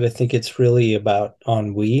lyrics, but I think it's really about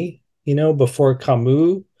ennui. Before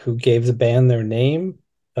Camus, who gave the band their name,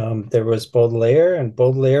 there was Baudelaire, and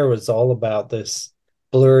Baudelaire was all about this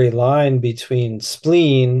blurry line between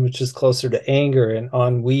spleen, which is closer to anger, and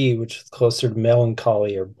ennui, which is closer to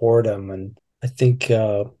melancholy or boredom. And I think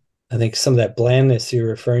some of that blandness you're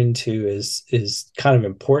referring to is kind of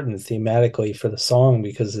important thematically for the song,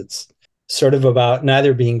 because it's sort of about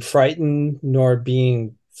neither being frightened nor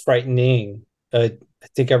being frightening. I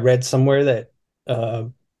think I read somewhere that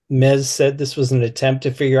Mez said this was an attempt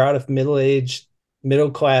to figure out if middle-aged,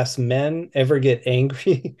 middle-class men ever get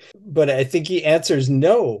angry. But I think he answers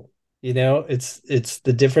no. It's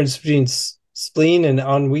the difference between spleen and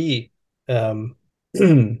ennui.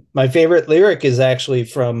 My favorite lyric is actually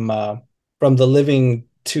from the Living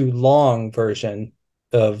Too Long version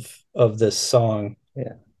of this song.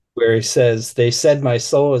 Yeah. Where he says, "They said my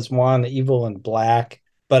soul is wan, evil, and black,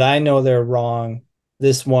 but I know they're wrong.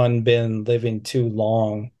 This one been living too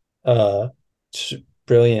long."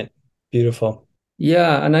 Brilliant, beautiful.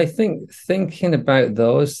 Yeah, and I think thinking about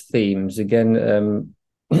those themes again,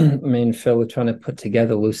 me and Phil were trying to put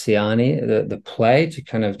together Luciani, the play, to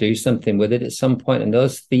kind of do something with it at some point. And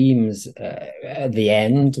those themes at the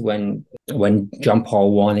end, when John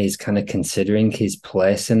Paul I is kind of considering his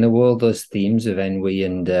place in the world, those themes of ennui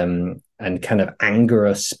and kind of anger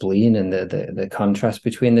or spleen, and the contrast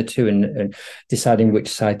between the two, and deciding which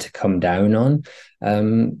side to come down on.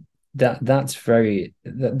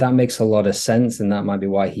 That makes a lot of sense, and that might be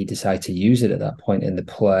why he decided to use it at that point in the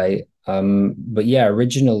play. But yeah,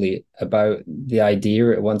 originally about the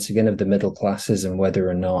idea once again of the middle classes and whether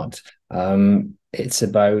or not it's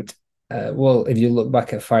about well, if you look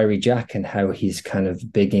back at Fiery Jack and how he's kind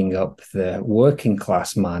of bigging up the working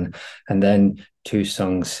class man, and then 2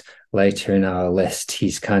 songs later in our list,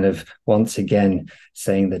 he's kind of once again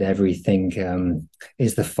saying that everything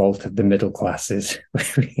is the fault of the middle classes,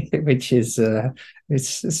 which is it's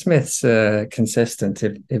Smith's consistent,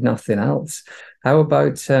 if nothing else. How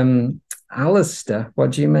about Alistair?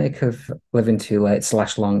 What do you make of Living Too Late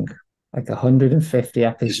 / Long? Like 150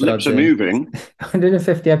 episodes. His lips are moving.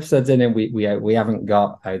 150 episodes in, and we haven't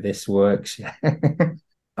got how this works yet.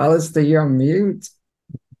 Alistair, you're on mute.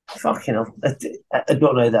 Fucking hell. I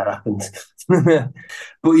don't know how that happened.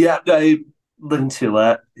 But yeah, Living Too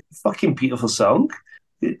Late, fucking beautiful song.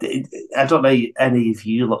 I don't know any of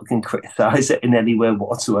you lot can criticise it in any way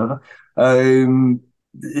whatsoever.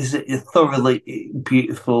 Is it a thoroughly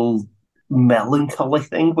beautiful melancholy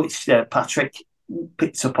thing, which Patrick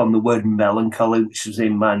picked up on the word melancholy, which was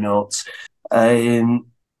in my notes. And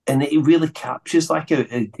it really captures like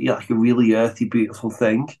a really earthy, beautiful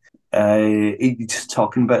thing. Just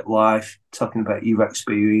talking about life, talking about your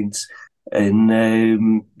experience, and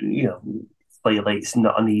clearly it's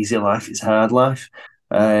not an easy life; it's a hard life.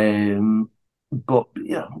 But in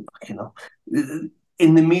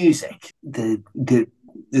the music, the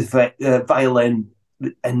violin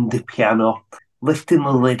and the piano, lifting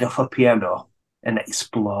the lid off a piano and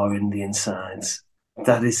exploring the insides.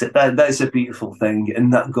 That is a beautiful thing,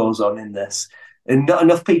 and that goes on in this. And not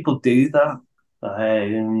enough people do that.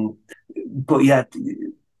 But yeah,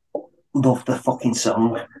 love the fucking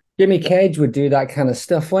song. Jimmy Cage would do that kind of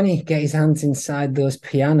stuff when he get his hands inside those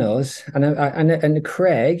pianos. And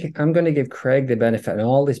Craig, I'm going to give Craig the benefit of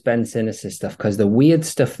all this Ben Sinister stuff, because the weird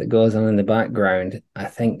stuff that goes on in the background, I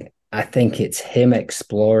think it's him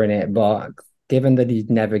exploring it. But given that he's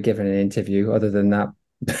never given an interview other than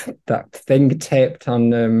that thing taped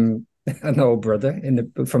on an old brother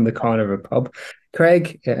from the corner of a pub,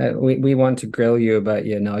 Craig, we want to grill you about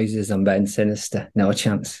your noises on Ben Sinister. No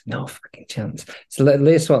chance. No fucking chance. So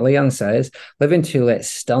listen what Leon says. Living Too Late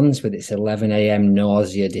stuns with its 11 a.m.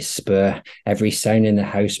 nausea, despair. Every sound in the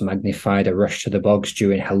house magnified, a rush to the bogs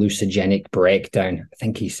during hallucinogenic breakdown. I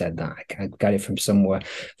think he said that. I got it from somewhere.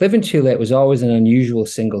 Living Too Late was always an unusual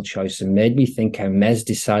single choice and made me think how Mez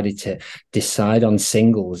decided to decide on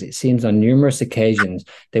singles. It seems on numerous occasions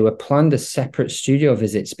they were planned as separate studio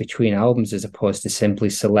visits between albums as opposed to simply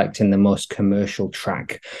selecting the most commercial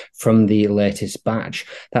track from the latest batch.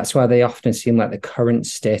 That's why they often seem like the current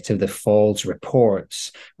state of the Fall's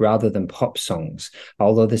reports rather than pop songs.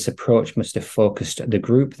 Although this approach must have focused the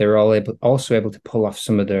group, they were also able to pull off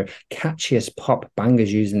some of their catchiest pop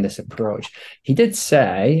bangers using this approach. He did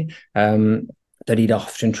say that he'd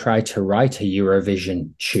often try to write a Eurovision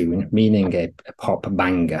tune, meaning a pop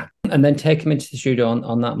banger, and then take him into the studio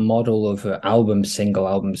on that model of album single,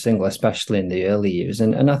 especially in the early years.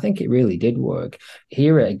 And I think it really did work.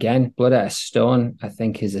 Hear It Again, Blood Out of Stone, I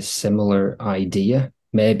think is a similar idea.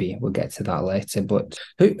 Maybe we'll get to that later. But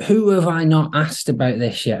who have I not asked about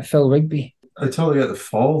this yet? Phil Rigby? I totally get the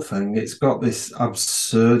Fall thing. It's got this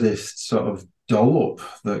absurdist sort of dollop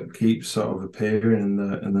that keeps sort of appearing in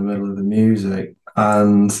the middle of the music.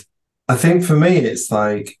 And I think for me, it's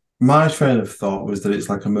like, my train of thought was that it's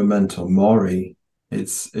like a memento mori.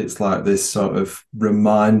 It's like this sort of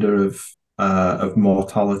reminder of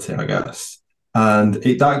mortality, I guess. And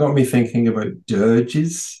that got me thinking about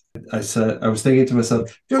dirges. I was thinking to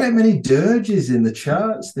myself, you don't get many dirges in the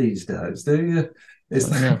charts these days, do you? It's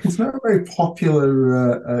not a very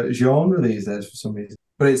popular genre these days for some reason.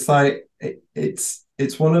 But it's like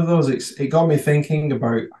it's one of those. It got me thinking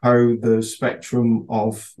about how the spectrum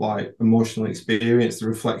of like emotional experience, the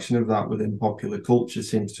reflection of that within popular culture,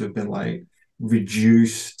 seems to have been like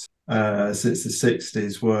reduced since the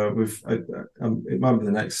 60s. Where it might be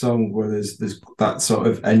the next song where there's that sort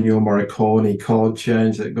of Ennio Morricone chord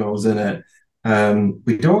change that goes in it,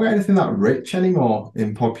 We don't get anything that rich anymore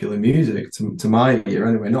in popular music, to my ear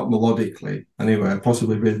anyway, not melodically anyway,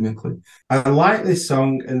 possibly rhythmically. I like this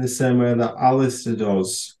song in the same way that Alistair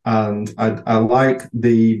does, and I like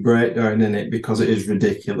the breakdown in it because it is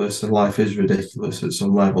ridiculous and life is ridiculous at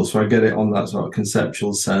some level. So I get it on that sort of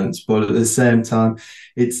conceptual sense, but at the same time,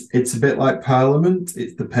 it's a bit like Parliament.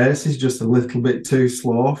 The pace is just a little bit too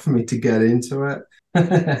slow for me to get into it.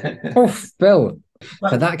 Oh, Bill.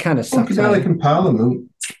 For that kind of Funkadelic and Parliament,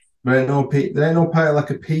 there ain't no party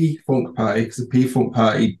like a P-Funk party, because the P-Funk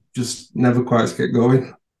party just never quite get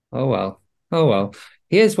going. Oh well. Oh well.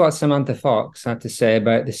 Here's what Samantha Fox had to say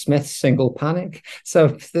about the Smiths' single Panic. So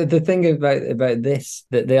the thing about this,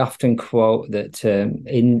 that they often quote that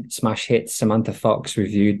in Smash Hits, Samantha Fox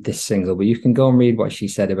reviewed this single, but you can go and read what she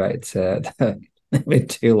said about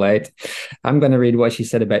it's too late. I'm going to read what she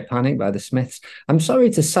said about Panic by the Smiths. I'm sorry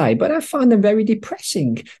to say, but I find them very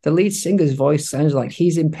depressing. The lead singer's voice sounds like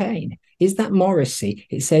he's in pain. Is that Morrissey?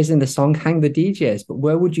 It says in the song, hang the DJs, but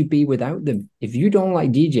where would you be without them? If you don't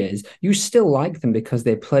like DJs, you still like them because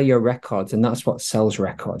they play your records, and that's what sells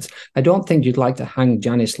records. I don't think you'd like to hang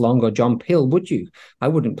Janice Long or John Peel, would you? I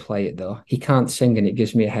wouldn't play it, though. He can't sing, and it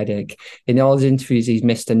gives me a headache. In all his interviews, he's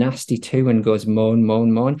Mr. Nasty, too, and goes moan,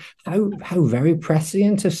 moan, moan. How very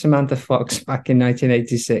prescient of Samantha Fox back in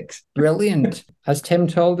 1986. Brilliant. Has Tim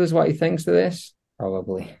told us what he thinks of this?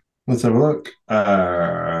 Probably. Let's have a look.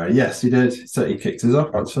 Yes, he did. So he kicked us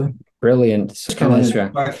off, actually. Brilliant.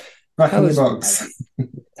 Back in the box.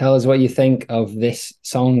 Tell us what you think of this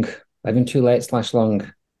song, Living Too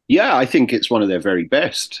Late/Long. Yeah, I think it's one of their very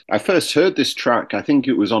best. I first heard this track, I think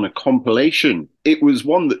it was on a compilation. It was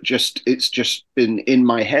one that it's just been in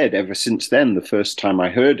my head ever since then, the first time I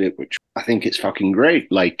heard it, which I think it's fucking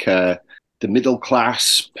great. Like the middle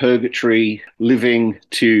class purgatory, living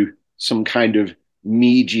to some kind of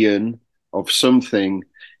median of something.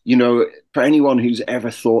 You know, for anyone who's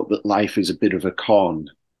ever thought that life is a bit of a con,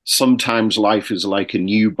 sometimes life is like a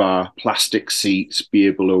new bar, plastic seats,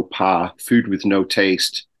 beer below par, food with no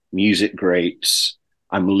taste, music greats,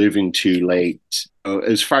 I'm living too late.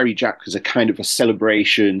 As Fiery Jack was a kind of a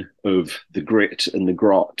celebration of the grit and the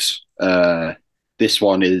grot, this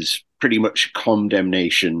one is pretty much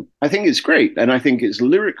condemnation. I think it's great, and I think it's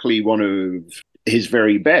lyrically one of his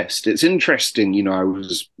very best. It's interesting, you know, I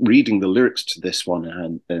was reading the lyrics to this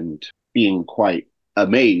one and being quite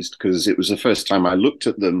amazed because it was the first time I looked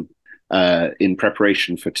at them in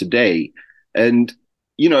preparation for today. And,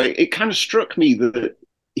 you know, it kind of struck me that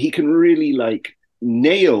he can really like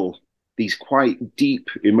nail these quite deep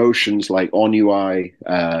emotions like ennui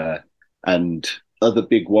and other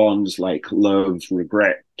big ones like love,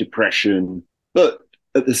 regret, depression. But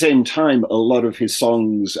at the same time, a lot of his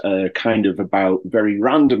songs are kind of about very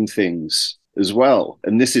random things as well.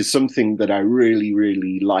 And this is something that I really,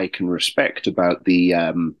 really like and respect about the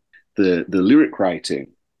lyric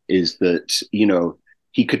writing, is that, you know,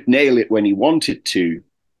 he could nail it when he wanted to,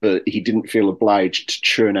 but he didn't feel obliged to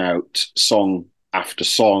churn out song after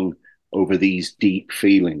song over these deep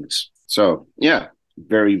feelings. So, yeah,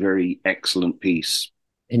 very, very excellent piece.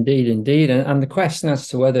 Indeed, indeed. And the question as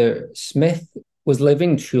to whether Smith was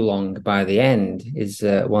living too long by the end is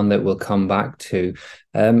one that we'll come back to.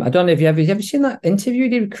 I don't know if you ever seen that interview he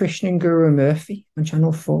did with Krishnan and Guru Murphy on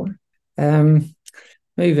Channel 4?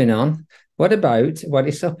 Moving on. What about what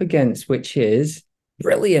it's up against, which is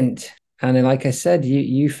brilliant. And like I said,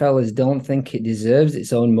 you fellas don't think it deserves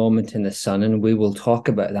its own moment in the sun, and we will talk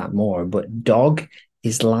about that more. But Dog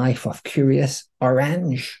is Life of Curious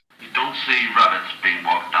Orange. You don't see rabbits being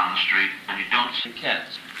walked down the street, and you don't see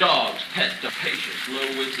cats. Dogs, pet, rapacious,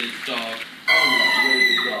 low-witted dog.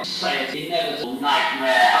 Oh, dog. Say it, he never saw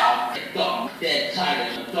nightmare of a dog. Dead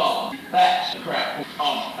tigers, a dog. Bats, crap.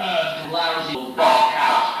 On earth, lousy dog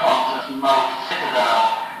house, conscious, most citadel.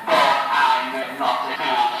 Dog, I'm not a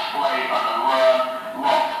fool, slave of the learn.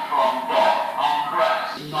 Locked from dog, on grass,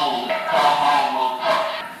 no, come home, will touch.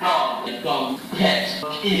 Dog, the dog, pet,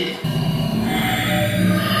 kid.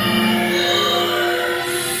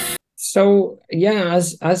 So, yeah,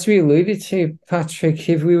 as we alluded to, Patrick,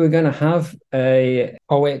 if we were going to have a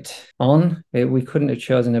poet on, we couldn't have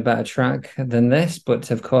chosen a better track than this.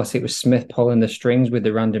 But, of course, it was Smith pulling the strings with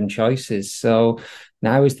the random choices. So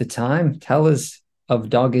now is the time. Tell us of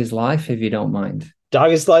Dog is Life, if you don't mind.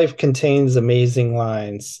 Dog is Life contains amazing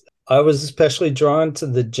lines. I was especially drawn to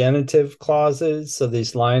the genitive clauses. So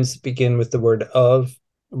these lines begin with the word of.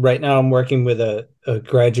 Right now, I'm working with a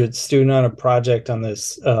graduate student on a project on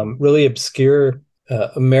this really obscure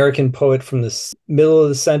American poet from the middle of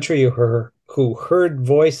the century who heard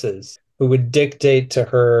voices who would dictate to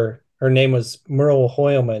her. Her name was Merle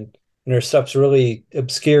Hoylman, and her stuff's really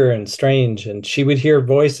obscure and strange. And she would hear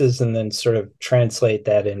voices and then sort of translate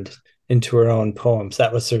that into her own poems.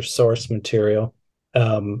 That was her source material.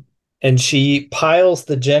 And she piles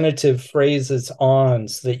the genitive phrases on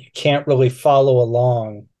so that you can't really follow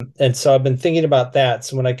along. And so I've been thinking about that.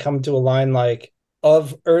 So when I come to a line like,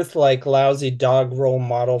 of Earth-like lousy dog role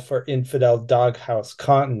model for infidel doghouse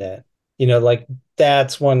continent, like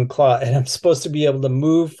that's one clause. And I'm supposed to be able to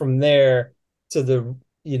move from there to the,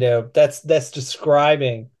 that's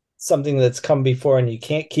describing something that's come before, and you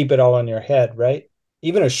can't keep it all in your head, right?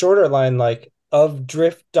 Even a shorter line like, of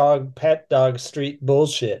drift dog, pet dog, street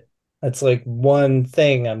bullshit. That's like one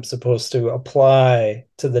thing I'm supposed to apply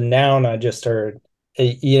to the noun I just heard.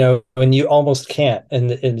 And you almost can't.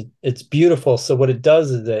 And it's beautiful. So what it does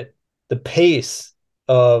is that the pace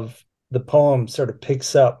of the poem sort of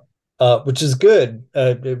picks up, which is good.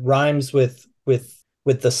 It rhymes with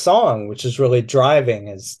the song, which is really driving,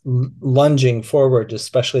 is lunging forward,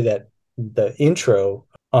 especially the intro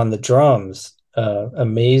on the drums.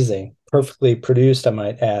 Amazing, perfectly produced, I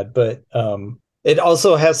might add. But it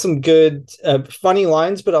also has some good, funny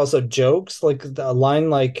lines, but also jokes. Like a line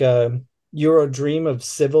like, Euro dream of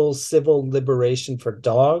civil liberation for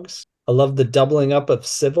dogs. I love the doubling up of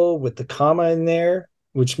civil with the comma in there,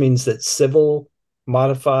 which means that civil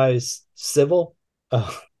modifies civil,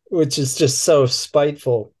 which is just so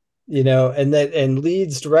spiteful, and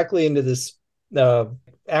leads directly into this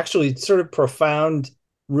actually sort of profound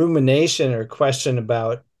rumination or question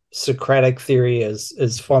about Socratic theory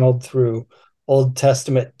as funneled through Old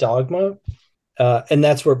Testament dogma. And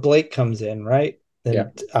that's where Blake comes in, right? And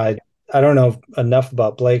yeah. I don't know enough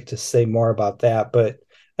about Blake to say more about that, but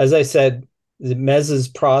as I said, Mez's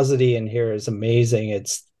prosody in here is amazing.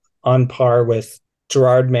 It's on par with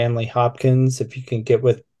Gerard Manley Hopkins, if you can get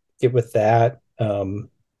with that.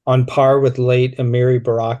 On par with late Amiri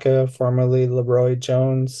Baraka, formerly Leroy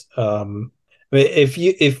Jones.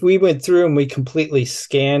 If we went through and we completely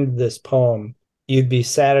scanned this poem, you'd be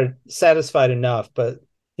satisfied enough. But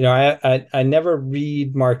I never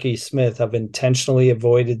read Marquis Smith. I've intentionally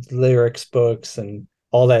avoided lyrics books and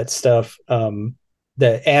all that stuff.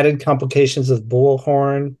 The added complications of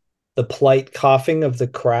bullhorn, the polite coughing of the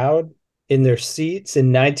crowd in their seats. In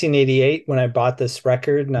 1988, when I bought this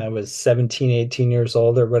record and I was 17, 18 years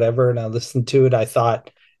old or whatever, and I listened to it, I thought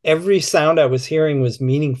every sound I was hearing was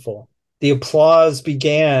meaningful. The applause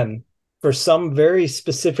began for some very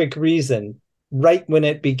specific reason right when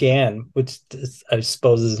it began, which I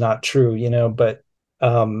suppose is not true, but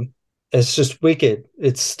it's just wicked.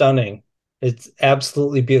 It's stunning. It's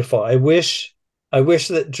absolutely beautiful. I wish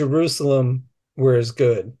that Jerusalem were as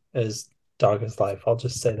good as Dog is Life. I'll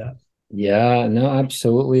just say that. Yeah, no,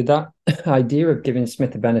 absolutely. That idea of giving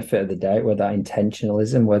Smith the benefit of the doubt, whether that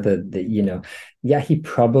intentionalism, whether he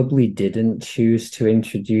probably didn't choose to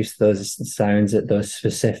introduce those sounds at those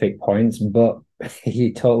specific points, but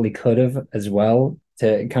he totally could have as well,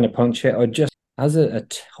 to kind of punctuate, or just as a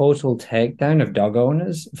total takedown of dog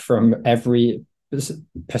owners from every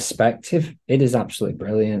perspective. It is absolutely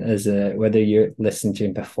brilliant, whether you're listening to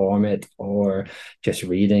him perform it or just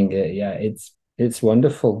reading it. Yeah, it's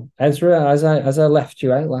wonderful. Ezra, as I left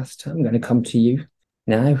you out last time, I'm going to come to you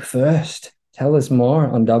now first. Tell us more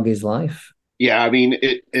on Dog is Life. Yeah, I mean,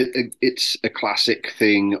 it's a classic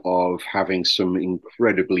thing of having some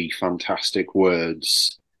incredibly fantastic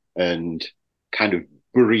words and kind of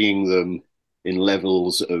burying them in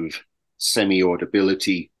levels of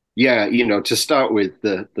semi-audibility. Yeah, to start with,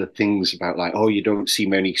 the things about like, oh, you don't see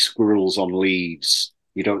many squirrels on leads.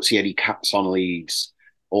 You don't see any cats on leads.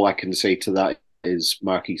 All I can say to that is,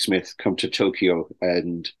 Marquis Smith, come to Tokyo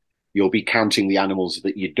and you'll be counting the animals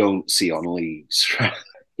that you don't see on leads.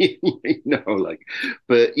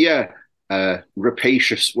 But yeah,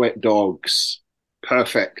 rapacious wet dogs,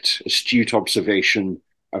 perfect, astute observation.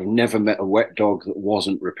 I've never met a wet dog that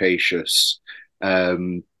wasn't rapacious.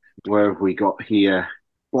 Where have we got here?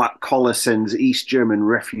 Black collar sends East German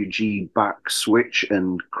refugee back switch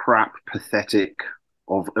and crap pathetic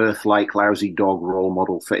of Earth-like lousy dog role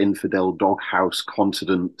model for infidel doghouse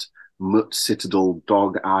continent, Mutt citadel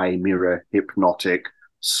dog eye mirror hypnotic,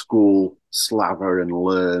 school, slaver and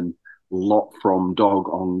learn, lot from dog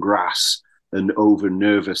on grass, an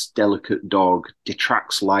over-nervous delicate dog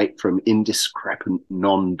detracts light from indiscrepant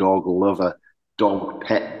non-dog lover, dog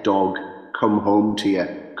pet dog, come home to you,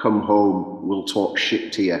 come home, we'll talk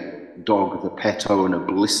shit to you, dog the pet owner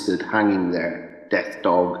blistered hanging there, death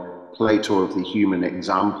dog, Plato of the human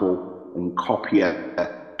example, and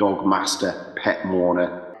copier, dog master, pet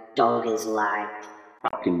mourner. Dog is life.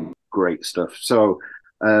 Fucking great stuff. So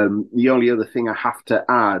the only other thing I have to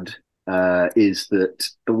add is that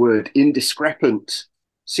the word indiscrepant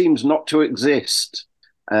seems not to exist.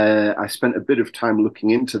 I spent a bit of time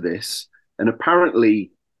looking into this, and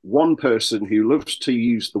apparently one person who loves to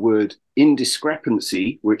use the word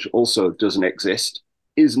indiscrepancy, which also doesn't exist,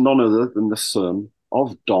 is none other than the son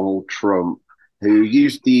of Donald Trump, who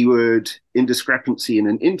used the word indiscrepancy in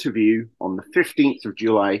an interview on the 15th of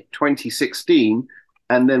July, 2016,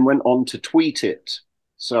 and then went on to tweet it.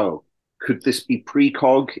 So could this be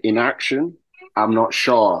precog in action? I'm not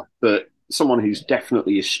sure, but someone who's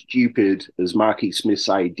definitely as stupid as Marky Smith's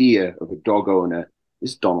idea of a dog owner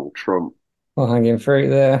is Donald Trump. Well, hanging fruit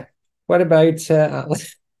there. What about Alistair?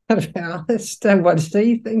 What do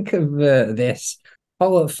you think of this?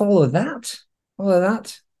 Follow that. Follow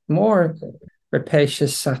that. More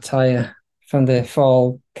rapacious satire from the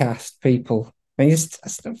F.A.L.L.O.U.T.P.O.D.C.A.S.T people. I mean, it's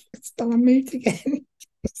still on mute again.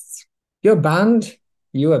 You're banned.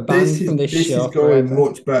 You are banned from this show. This is going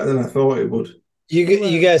much better than I thought it would.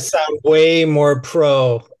 You guys sound way more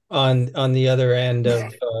pro on the other end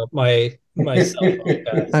of my cell phone,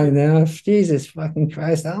 guys. I know. Jesus fucking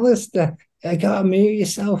Christ, Alistair, you gotta mute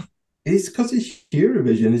yourself. It's because it's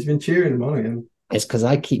Eurovision. He's been cheering him on again. It's because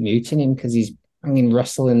I keep muting him because he's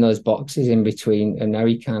wrestling those boxes in between, and now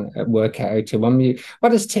he can't work out how to unmute. What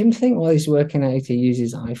does Tim think while he's working out how to use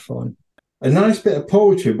his iPhone? A nice bit of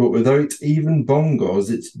poetry, but without even bongos.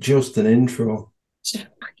 It's just an intro.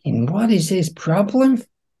 What is his problem?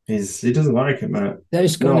 He doesn't like it, mate.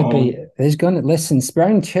 Listen,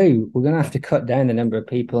 round 2, we're going to have to cut down the number of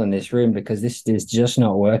people in this room because this is just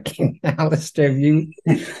not working. Alistair, you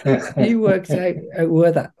worked out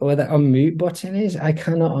where that unmute button is? I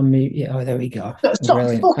cannot unmute you. Oh, there we go. Stop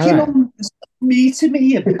fucking unmuting me,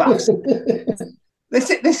 you bastard.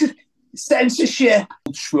 This is censorship.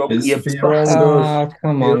 Oh,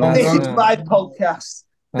 come on. This is my podcast.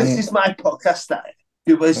 This is my podcast that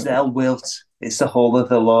doers now wilt. It's the whole of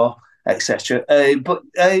the law, etc.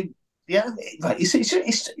 Yeah, like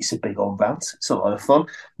it's a big old rant. It's a lot of fun.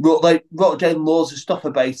 Wrote down loads of stuff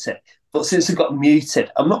about it, but since I got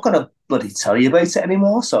muted, I'm not going to bloody tell you about it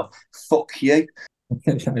anymore. So fuck you.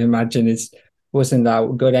 I imagine it wasn't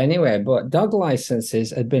that good anyway. But dog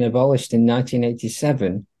licenses had been abolished in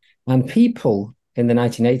 1987, and people in the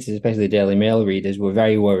 1980s, especially the Daily Mail readers, were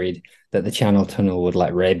very worried that the Channel Tunnel would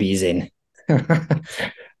let rabies in.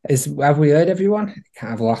 Have we heard everyone?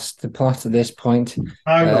 I've lost the plot at this point.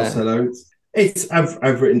 I'm not set out.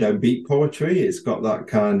 I've written down beat poetry. It's got that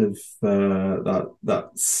kind of that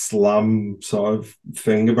slam sort of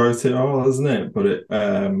thing about it all, hasn't it? But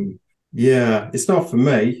it's not for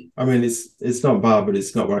me. I mean, it's not bad, but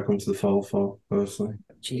it's not where I come to the fall for personally.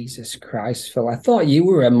 Jesus Christ, Phil! I thought you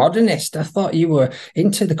were a modernist. I thought you were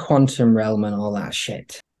into the quantum realm and all that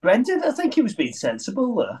shit. Brendan, I think he was being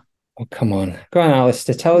sensible there. Oh, come on. Go on,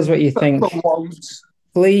 Alistair. Tell us what you think.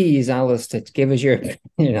 Please, Alistair, give us your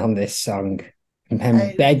opinion on this song.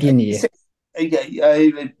 I'm begging you.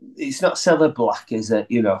 It's not Cellar Black, is it?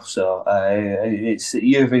 So it's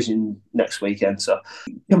Eurovision next weekend. So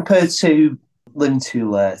compared to Living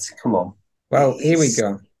Too Late, come on. Well, here we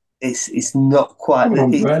go. It's not quite.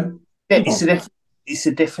 It's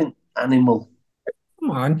a different animal.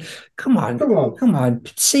 Come on.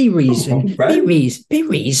 See reason. Be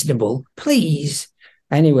reasonable, please.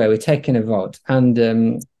 Anyway, we're taking a vote.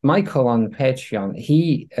 And Michael on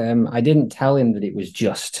Patreon, I didn't tell him that it was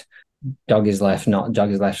just Dog Is Left, not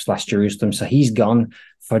Dog Is Left / Jerusalem. So he's gone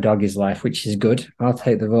for Dog Is Life, which is good. I'll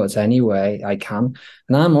take the votes anyway I can.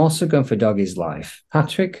 And I'm also going for Dog Is Life.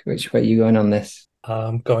 Patrick, which way are you going on this?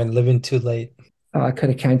 I'm going Living Too Late. Oh, I could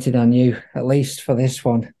have counted on you, at least for this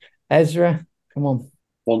one. Ezra, come on.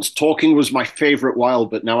 Once talking was my favourite while,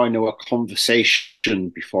 but now I know a conversation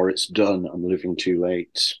before it's done. I'm living too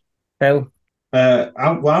late. Phil?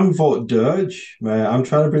 I'm voting dirge. I'm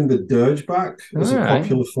trying to bring the dirge back as a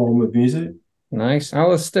popular form of music. Nice.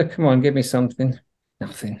 Alistair, come on, give me something.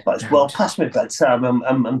 Nothing. But it's well past my bedtime.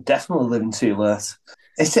 I'm definitely living too late.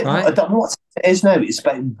 I don't know what it is now. It's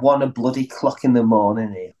about 1:00 in the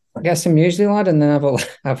morning here. Get some music, lad, and then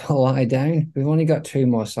have a lie down. We've only got 2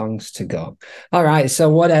 more songs to go. All right, so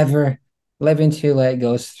whatever. Living Too Late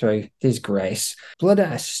goes through. Disgrace. Blood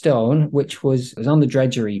at a Stone, which was on the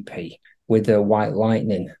Dredger EP with the White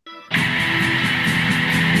Lightning.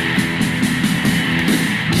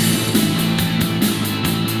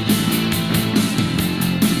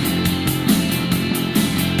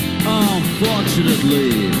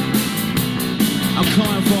 Unfortunately, I'm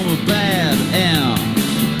coming from a bad end.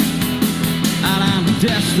 And I'm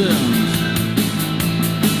destined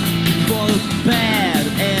for the bad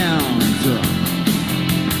end.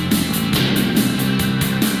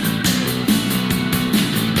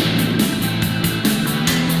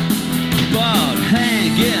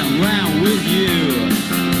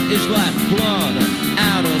 like blood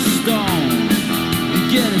out of stone.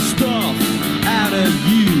 Getting stuff out of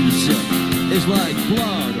use is like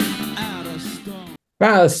blood out of stone.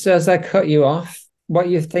 Well, so as I cut you off, what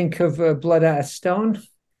you think of Blood Out of Stone,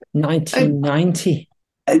 1990?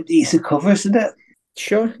 It's a cover, isn't it?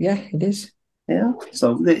 Sure, yeah, it is. Yeah,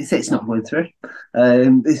 so it's not going through.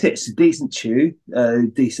 It's a decent tune,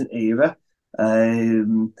 decent era,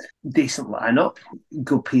 decent lineup,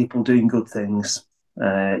 good people doing good things,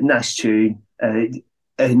 nice tune,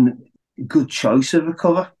 and good choice of a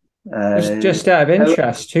cover. Just out of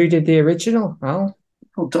interest, who did the original, Al?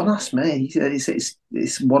 Well, don't ask me.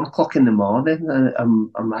 It's 1 o'clock in the morning, and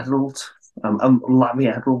I'm adult. I'm Larry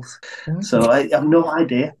adult, so I have no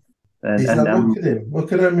idea. Look at him.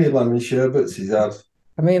 Look at how many lemon sherbets he's had.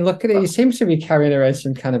 I mean, look at it. He seems to be carrying around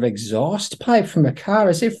some kind of exhaust pipe from a car.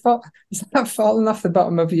 Is that falling off the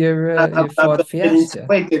bottom of your Ford Fiesta?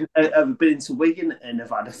 I've been into Wigan and I've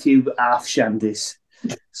had a few half shandies.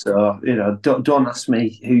 So, don't ask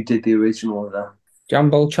me who did the original of that.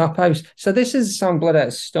 Jumbo Chop House. So this is a song, Blood Out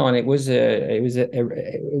of Stone. It was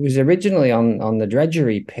originally on the Dredger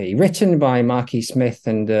EP, written by Marky Smith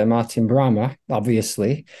and Martin Brammer,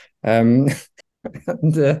 obviously. And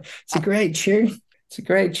it's a great tune. It's a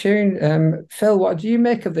great tune. Phil, what do you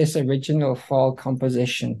make of this original Fall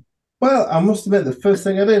composition? Well, I must admit, the first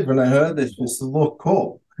thing I did when I heard this was to look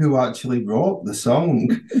up who actually wrote the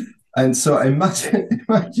song. And so imagine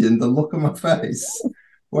the look on my face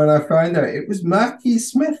when I found out it was Marky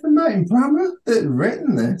Smith and Martin Brammer that had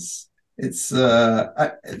written this. It's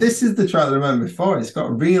this is the track that I remember before. It's got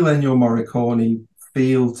a real Ennio Morricone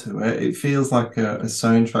feel to it. It feels like a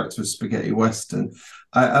soundtrack to a spaghetti western.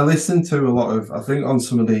 I listened to a lot of, I think on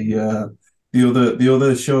some of the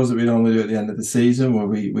other shows that we normally do at the end of the season, where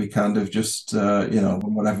we kind of just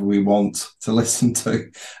whatever we want to listen to.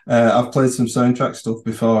 I've played some soundtrack stuff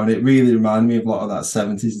before, and it really reminded me of a lot of that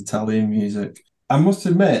 70s Italian music. I must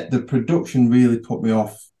admit, the production really put me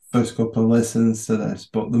off first couple of listens to this,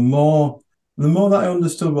 but the more that I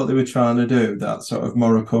understood what they were trying to do, that sort of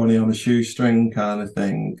Morricone on a shoestring kind of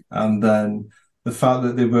thing, and then the fact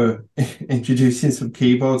that they were introducing some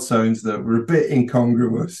keyboard sounds that were a bit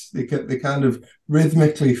incongruous. They kind of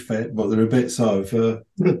rhythmically fit, but they're a bit sort of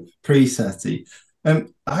presetty.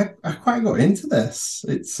 I quite got into this.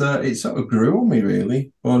 It sort of grew on me,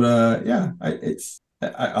 really. But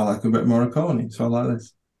I like a bit of Morricone, so I like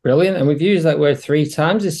this. Brilliant. And we've used that word 3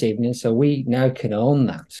 times this evening, so we now can own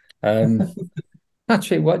that.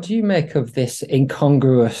 Patrick, what do you make of this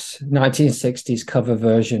incongruous 1960s cover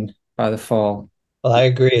version by The Fall? Well, I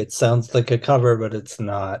agree. It sounds like a cover, but it's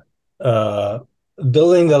not.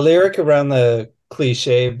 Building the lyric around the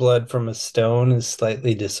cliche blood from a stone is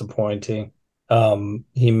slightly disappointing.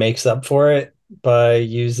 He makes up for it by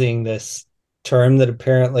using this term that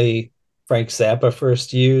apparently Frank Zappa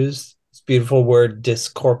first used. This beautiful word,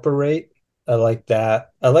 discorporate. I like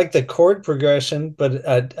that. I like the chord progression, but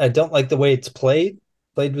I don't like the way it's played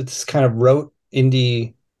with this kind of rote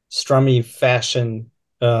indie strummy fashion.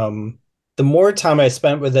 The more time I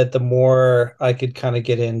spent with it, the more I could kind of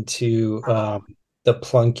get into the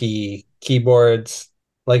plunky keyboards,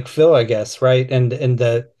 like Phil, I guess, right? And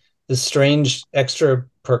the strange extra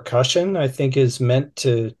percussion, I think, is meant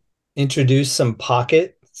to introduce some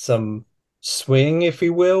pocket, some swing, if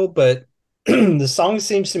you will. But the song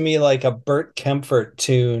seems to me like a Burt Kempfert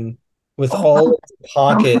tune with all of the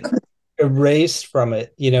pocket erased from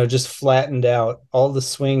it, just flattened out, all the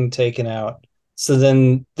swing taken out. So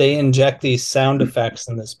then they inject these sound effects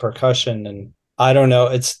and this percussion, and I don't know.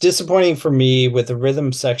 It's disappointing for me with the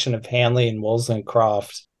rhythm section of Hanley and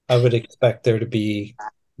Wollstonecraft. I would expect there to be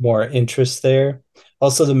more interest there.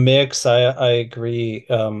 Also, the mix, I agree.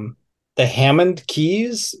 The Hammond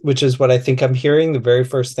keys, which is what I think I'm hearing, the very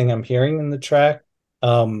first thing I'm hearing in the track,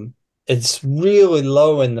 it's really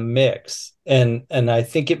low in the mix, and I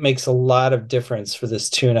think it makes a lot of difference for this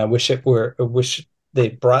tune. I wish they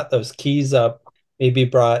brought those keys up, maybe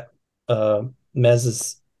brought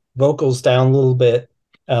Mez's vocals down a little bit.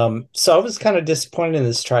 So I was kind of disappointed in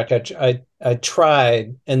this track. I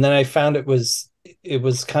tried, and then I found it was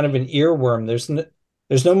kind of an earworm.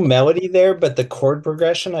 There's no melody there, but the chord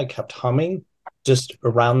progression, I kept humming just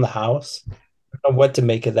around the house. I don't know what to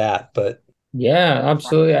make of that, but yeah,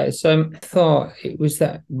 absolutely. So I thought it was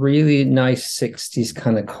that really nice 60s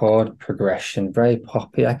kind of chord progression, very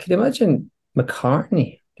poppy. I could imagine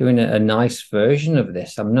McCartney doing a nice version of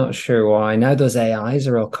this. I'm not sure why. Now those AIs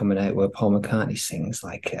are all coming out where Paul McCartney sings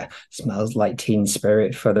like "Smells Like Teen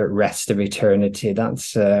Spirit" for the rest of eternity.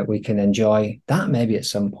 That's we can enjoy that maybe at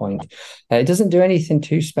some point. It doesn't do anything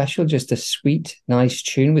too special, just a sweet, nice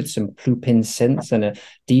tune with some Plupin synths and a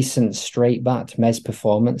decent straight back Mez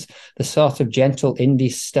performance. The sort of gentle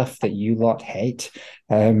indie stuff that you lot hate.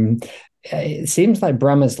 It seems like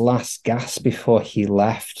Brammer's last gasp before he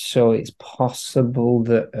left, so it's possible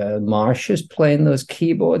that Marsha's playing those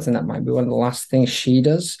keyboards, and that might be one of the last things she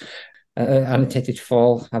does. Annotated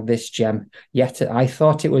Fall have this gem. Yet I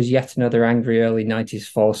thought it was yet another angry early 90s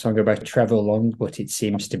fall song about Trevor Long, but it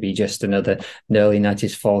seems to be just another early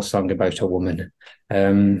 90s fall song about a woman.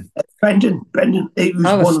 Brendan, it was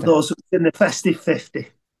Alistair. one of those in the festive 50.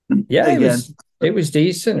 Yeah, again. It was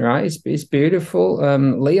decent, right? It's beautiful.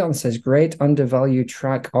 Leon says, great undervalued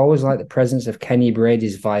track. Always like the presence of Kenny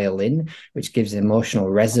Brady's violin, which gives emotional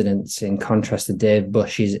resonance in contrast to Dave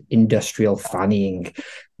Bush's industrial fannying.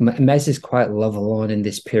 Mez is quite love-alone in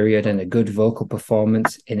this period and a good vocal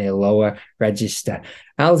performance in a lower register.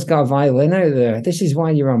 Al's got a violin out there. This is why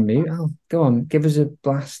you're on mute. Al, go on, give us a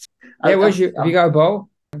blast. Yeah, have you got a bow?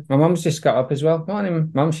 My mum's just got up as well. Morning,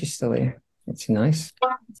 Mum, she's still here. It's nice.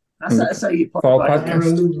 That's how you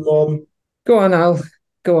podcast. Go on, Al.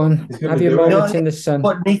 Go on. Have your moment in the sun.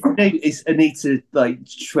 What I need to do is I need to like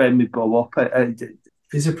train my bow up.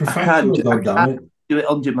 He's a professional, damn it. Do it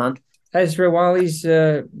on demand. Ezra, while he's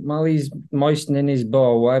moistening his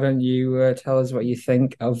bow, why don't you tell us what you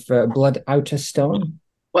think of Blood Outer Stone?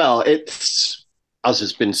 Well, it's, as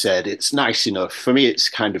has been said, it's nice enough. For me, it's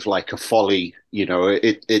kind of like a folly. You know,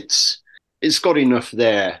 it's got enough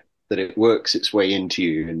there that it works its way into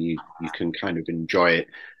you and you can kind of enjoy it.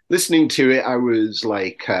 Listening to it, I was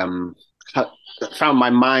like, found my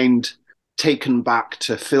mind taken back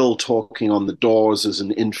to Phil talking on the Doors as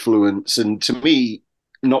an influence. And to me,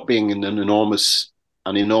 not being an enormous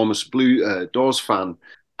Doors fan,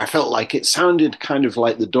 I felt like it sounded kind of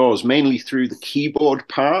like the Doors, mainly through the keyboard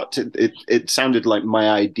part. It sounded like my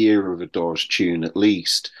idea of a Doors tune, at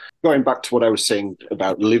least. Going back to what I was saying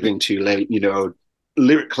about Living Too Late, you know,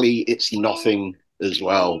 lyrically, it's nothing as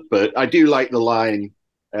well. But I do like the line,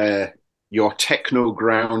 "You're techno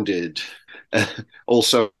grounded."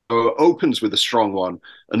 Also opens with a strong one.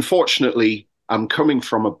 Unfortunately, I'm coming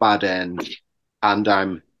from a bad end, and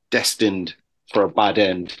I'm destined for a bad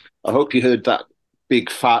end. I hope you heard that big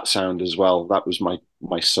fat sound as well. That was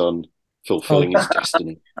my son fulfilling his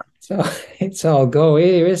destiny. So it's all go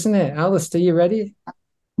here, isn't it? Alistair, you ready?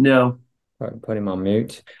 No. Put him on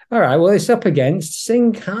mute. All right, well, it's up against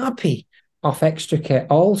Sing Harpy off Extricate,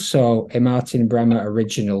 also a Martin Bremer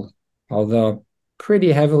original, although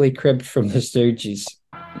pretty heavily cribbed from the Stooges.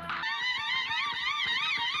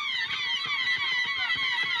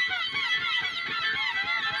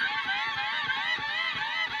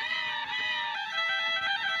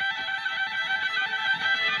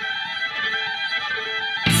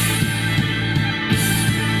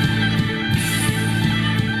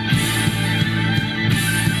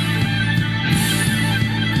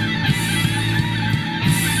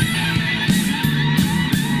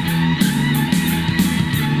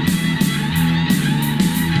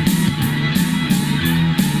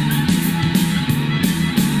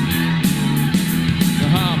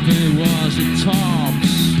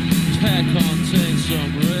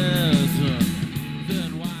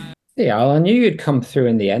 Yeah, I knew you'd come through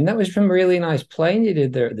in the end. That was some really nice playing you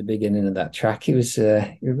did there at the beginning of that track. It was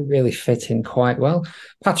really fitting quite well.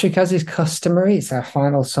 Patrick, as is customary, it's our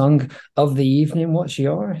final song of the evening. What's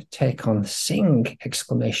your take on Sing!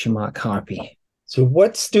 Harpy? So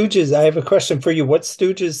what Stooges, I have a question for you. What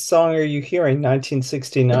Stooges song are you hearing?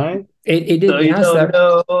 1969? It has that.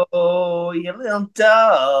 Oh, you little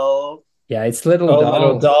doll. Yeah, it's Little Doll.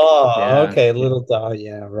 Little Doll. Yeah. Okay, Little Doll.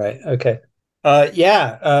 Yeah, right. Okay.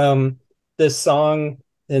 This song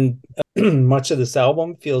and much of this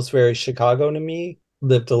album feels very Chicago to me.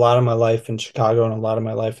 Lived a lot of my life in Chicago and a lot of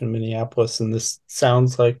my life in Minneapolis, and this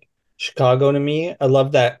sounds like Chicago to me. I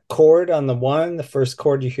love that chord on the one, the first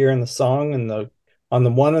chord you hear in the song, and on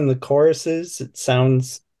the one in the choruses,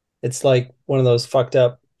 it's like one of those fucked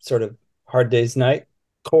up sort of Hard Day's Night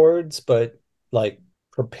chords, but like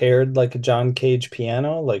prepared like a John Cage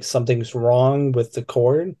piano, like something's wrong with the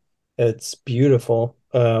chord. It's beautiful.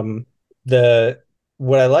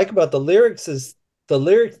 What I like about the lyrics is the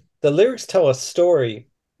lyrics tell a story,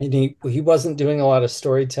 and he wasn't doing a lot of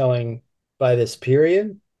storytelling by this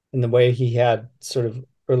period in the way he had sort of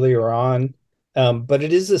earlier on. But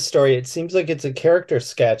it is a story. It seems like it's a character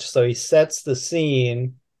sketch. So he sets the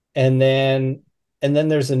scene, and then and then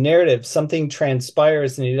there's a narrative, something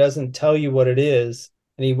transpires and he doesn't tell you what it is,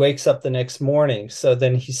 and he wakes up the next morning. So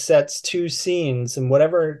then he sets two scenes, and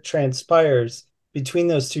whatever transpires between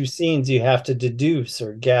those two scenes, you have to deduce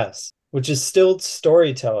or guess, which is still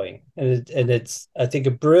storytelling. And it's, I think,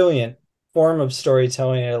 a brilliant form of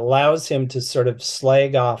storytelling. It allows him to sort of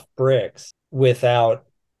slag off Bricks without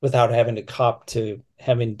having to cop to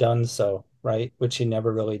having done so, right? Which he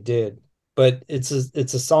never really did. But it's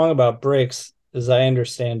a song about Bricks, as I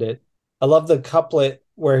understand it. I love the couplet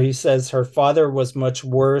where he says her father was much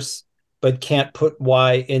worse, but can't put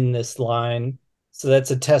why in this line. So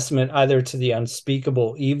that's a testament either to the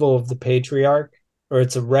unspeakable evil of the patriarch, or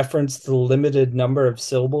it's a reference to the limited number of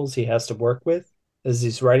syllables he has to work with as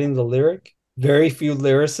he's writing the lyric. Very few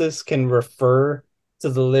lyricists can refer to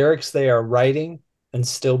the lyrics they are writing and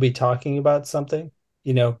still be talking about something,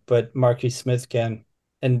 but Marky Smith can.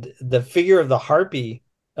 And the figure of the harpy,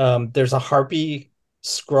 there's a harpy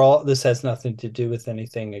scrawl. This has nothing to do with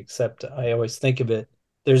anything except I always think of it.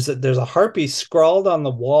 There's a harpy scrawled on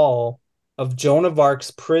the wall of Joan of Arc's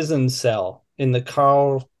prison cell in the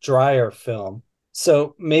Carl Dreyer film.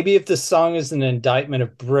 So maybe if the song is an indictment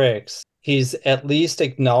of Bricks, he's at least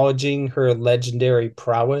acknowledging her legendary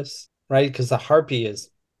prowess, right? Because the harpy is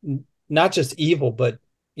not just evil, but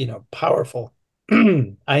powerful.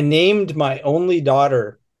 I named my only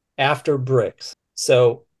daughter after Bricks,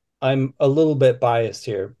 so I'm a little bit biased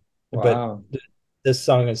here. Wow. But this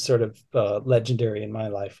song is sort of legendary in my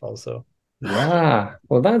life, also. Yeah.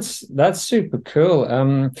 Well, that's super cool.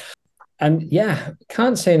 And yeah,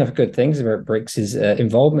 can't say enough good things about Brix's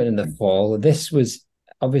involvement in the Fall. This was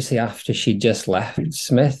obviously after she just left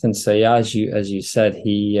Smith, and so yeah, as you said,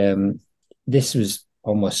 he this was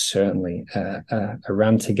almost certainly a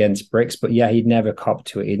rant against Bricks, but yeah, he'd never cop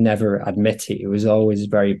to it. He'd never admit it. It was always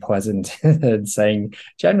very pleasant and saying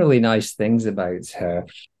generally nice things about her.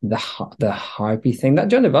 The harpy thing, that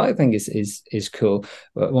Joan of Arc thing is cool.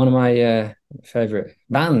 But one of my favorite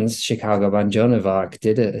bands, Chicago band Joan of Arc,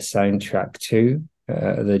 did a soundtrack to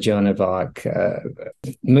the Joan of Arc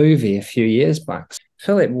movie a few years back.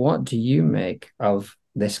 Philip, what do you make of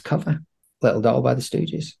this cover, Little Doll by the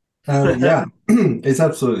Stooges? Yeah, it's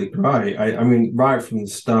absolutely great. I mean, right from the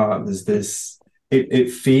start, there's this.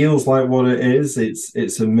 It feels like what it is.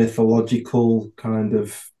 It's a mythological kind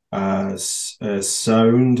of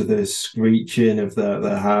sound, the screeching of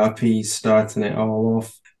the harpy starting it all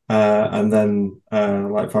off, and then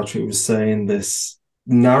like Patrick was saying, this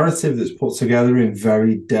narrative that's put together in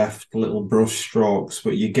very deft little brush strokes,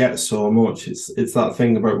 but you get so much. It's that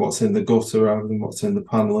thing about what's in the gutter rather than what's in the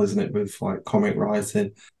panel, isn't it? With like comic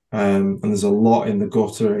writing. And there's a lot in the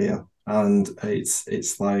gutter here, and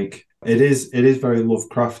it's like it is very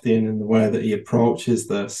Lovecraftian in the way that he approaches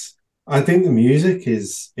this. I think the music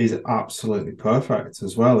is absolutely perfect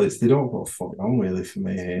as well. They don't go fuck wrong really for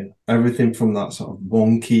me here. Everything from that sort of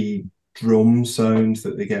wonky drum sound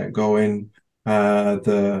that they get going.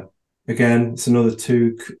 Again, it's another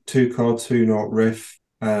two chord, two note riff.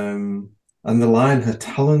 And the line, her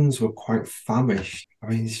talons were quite famished. I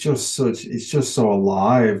mean, it's just so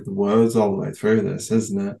alive, the words all the way through this,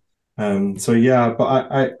 isn't it? So yeah,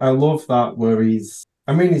 but I love that where he's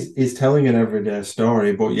telling an everyday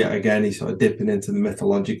story, but yet again, he's sort of dipping into the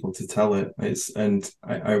mythological to tell it.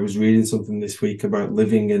 I was reading something this week about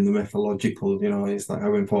living in the mythological, it's like,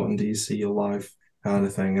 how important do you see your life kind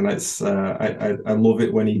of thing? And I love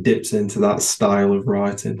it when he dips into that style of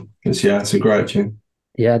writing. It's a great tune.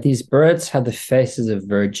 Yeah, these birds had the faces of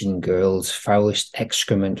virgin girls, foulest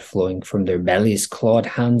excrement flowing from their bellies, clawed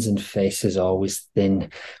hands and faces always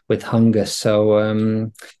thin with hunger.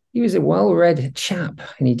 So he was a well-read chap,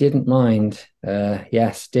 and he didn't mind,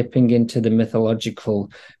 yes, dipping into the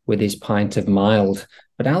mythological with his pint of mild.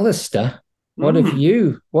 But Alistair, what have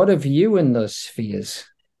you in those spheres?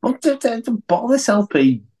 Well, the bought this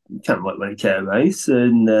LP kind of like when it came out,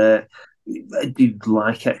 and I did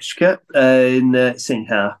like Extra and Sing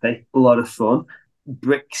Harpy, a lot of fun.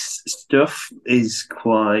 Brick's stuff is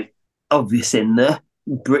quite obvious in there.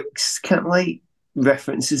 Brick's kind of like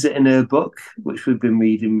references it in her book, which we've been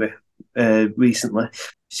reading recently.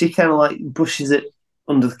 She kind of like brushes it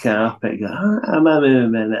under the carpet.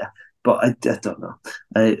 But I don't know.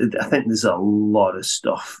 I think there's a lot of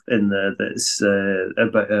stuff in there that's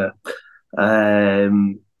about her.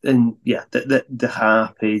 And yeah, the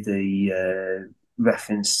harpy, the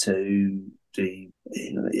reference to the,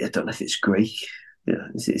 I don't know if it's Greek.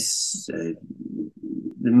 It's the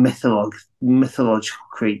mythological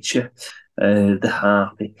creature, the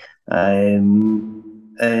harpy, and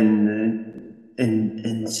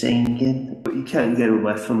singing. But you can't get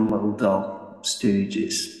away from Little Doll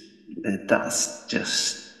Stooges. That's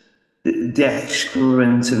just the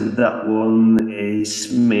excrement of that one is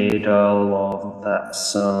smeared all over that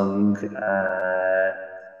song.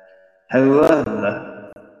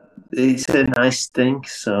 However, it's a nice thing,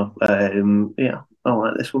 so yeah, I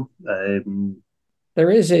like this one.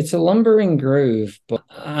 It's a lumbering groove, but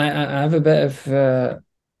I have a bit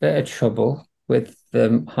of trouble with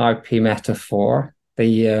the harpy metaphor.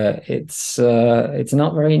 It's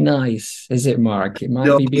not very nice, is it, Mark? It might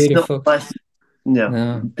No, be it's not beautiful. pleasant. No,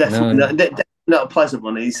 No, definitely no. not a pleasant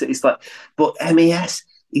one. It's like, but MES,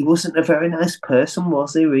 he wasn't a very nice person,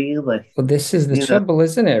 was he? Really? Well, this is the You know, trouble,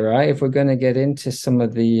 isn't it? Right? If we're going to get into some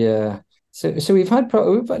of the so we've had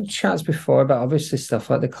chats before about obviously stuff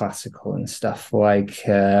like the classical and stuff like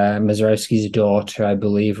Mazeroski's daughter. I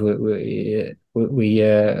believe we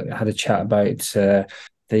had a chat about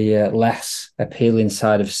the less appealing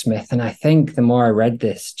side of Smith, and I think the more I read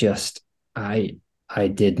this, just I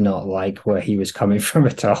did not like where he was coming from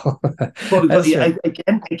at all. but That's yeah, it.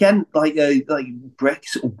 again, like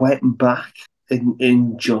Brix went back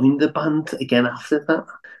and joined the band again after that,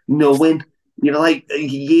 knowing, like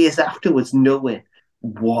years afterwards, knowing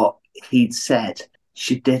what he'd said.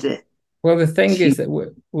 She did it. Well, the thing is She that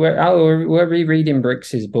we're rereading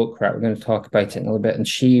Brix's book, right? We're going to talk about it in a little bit, and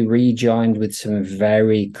she rejoined with some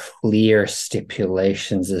very clear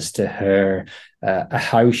stipulations as to her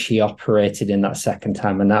how she operated in that second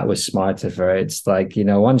time, and that was smart of her. It's like,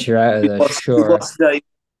 once you're out of there, he sure, was like,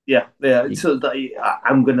 yeah. you, So that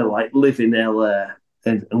I'm gonna like live in LA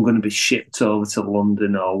and I'm gonna be shipped over to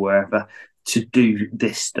London or wherever to do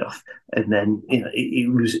this stuff, and then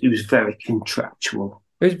it was very contractual.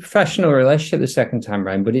 it was a professional relationship the second time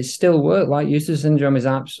round, but it still worked. Like user syndrome is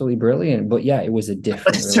absolutely brilliant, but yeah, it was a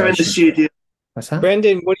different Let's turn in the relationship. studio. What's that?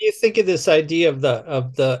 Brendan, what do you think of this idea of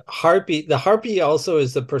the harpy? The harpy also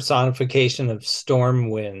is the personification of storm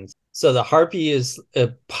winds. So the harpy is a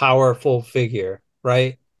powerful figure,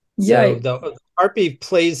 right? Yeah, So the harpy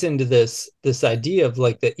plays into this idea of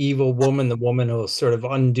like the evil woman, the woman who will sort of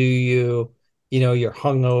undo you. You're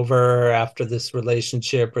hungover after this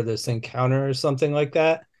relationship or this encounter or something like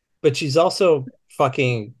that. But she's also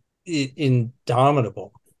fucking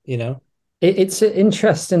indomitable, you know? it's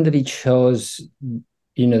interesting that he chose,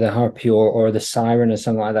 the harpy or the siren or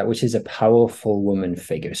something like that, which is a powerful woman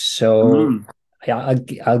figure. So Mm. yeah,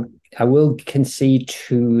 I will concede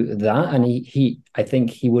to that, and I think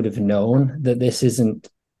he would have known that this isn't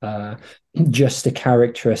uh, just a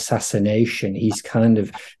character assassination. He's kind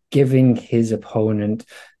of giving his opponent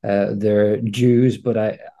their dues,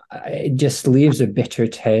 but it just leaves a bitter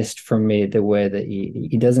taste from me the way that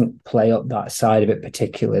he doesn't play up that side of it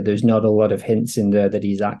particularly. There's not a lot of hints in there that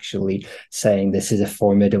he's actually saying this is a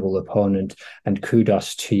formidable opponent and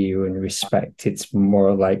kudos to you and respect. It's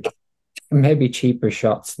more like maybe cheaper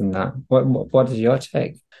shots than that. What is your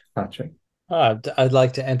take, Patrick? I'd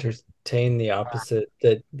like to entertain the opposite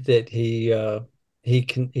that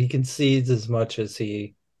he concedes as much as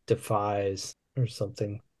he defies or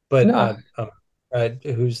something. But No,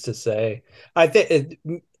 who's to say? I think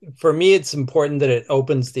for me, it's important that it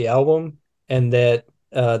opens the album and that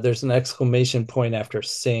there's an exclamation point after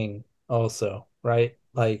 "sing" also, right?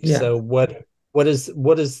 Like, yeah. so what is?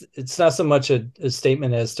 It's not so much a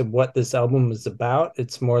statement as to what this album is about.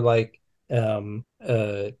 It's more like um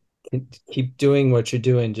uh keep doing what you're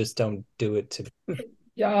doing, just don't do it to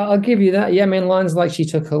Yeah, I'll give you that. Yeah, I mean, lines like she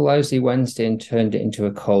took a lousy Wednesday and turned it into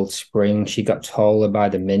a cold spring. She got taller by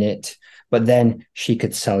the minute, but then she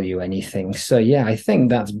could sell you anything. So yeah, I think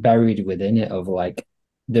that's buried within it of like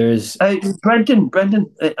there's Brendan,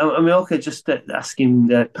 am I okay just asking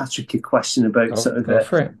Patrick a question about oh, sort of go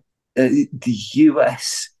for it. the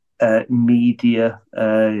US media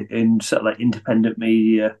and sort of like independent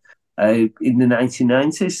media in the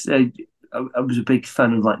 1990s? I was a big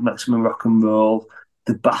fan of like Maximum Rock and Roll,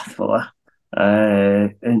 The Baffler,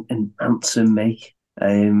 and Answer Me.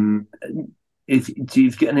 If do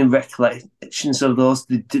you've got any recollections of those?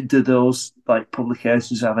 Do those like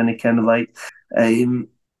publications have any kind of like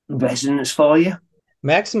resonance for you?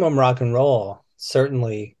 Maximum Rock and Roll.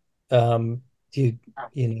 Certainly, um, you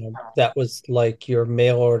that was like your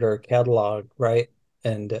mail order catalog, right?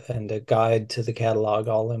 And a guide to the catalog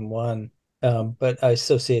all in one. But I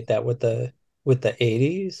associate that with the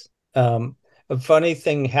 80s. A funny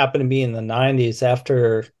thing happened to me in the 90s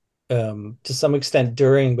after, to some extent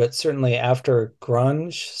during, but certainly after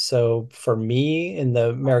grunge. So for me in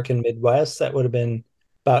the American Midwest, that would have been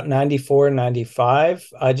about 94, 95.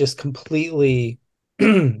 I just completely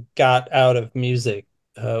got out of music,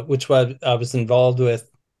 which I was involved with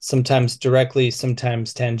sometimes directly,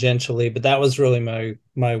 sometimes tangentially, but that was really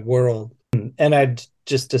my world. And I'd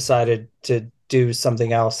just decided to do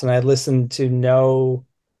something else. And I listened to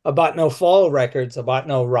I bought no fall records, I bought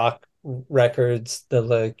no rock records,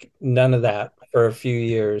 none of that for a few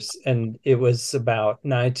years. And it was about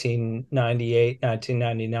 1998,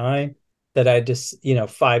 1999 that I just,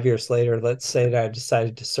 5 years later, let's say, that I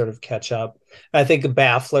decided to sort of catch up. I think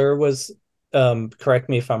Baffler was, correct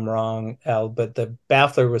me if I'm wrong, Al, but the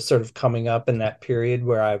Baffler was sort of coming up in that period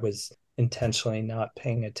where I was intentionally not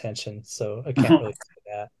paying attention. So I can't really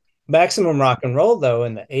say that. Maximum Rock and Roll, though,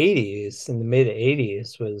 in the mid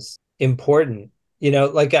 80s, was important.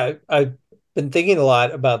 Like I've been thinking a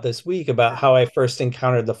lot about this week about how I first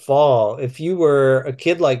encountered the Fall. If you were a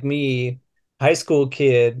kid like me, high school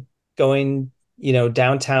kid, going,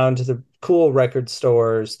 downtown to the cool record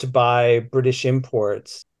stores to buy British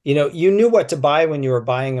imports, you knew what to buy when you were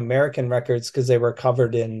buying American records because they were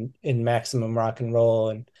covered in Maximum Rock and Roll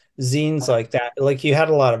and zines like that. Like, you had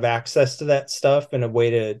a lot of access to that stuff and a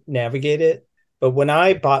way to navigate it. But when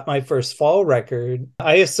I bought my first Fall record,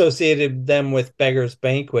 I associated them with Beggar's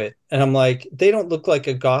Banquet. And I'm like, they don't look like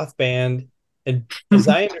a goth band. And as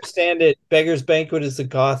I understand it, Beggar's Banquet is a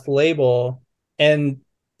goth label, and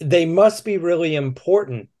they must be really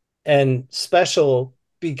important and special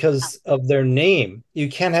because of their name. You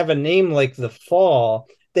can't have a name like the Fall.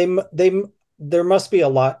 There must be a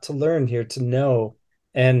lot to learn here to know.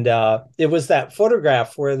 And it was that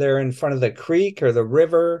photograph where they're in front of the creek or the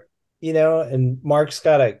river, and Mark's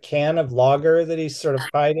got a can of lager that he's sort of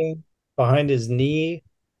hiding behind his knee.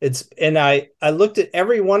 And I looked at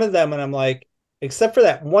every one of them and I'm like, except for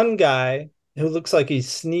that one guy who looks like he's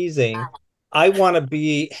sneezing, I want to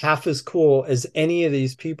be half as cool as any of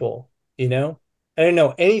these people, I didn't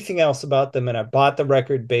know anything else about them, and I bought the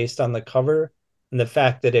record based on the cover and the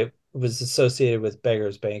fact that it was associated with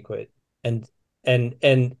Beggar's Banquet. And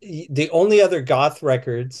the only other goth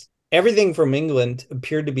records, everything from England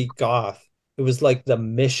appeared to be goth. It was like The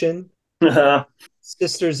Mission,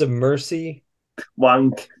 Sisters of Mercy,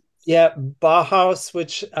 Wank. Yeah, Bauhaus,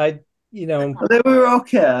 which they were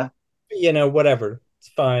okay. Whatever. It's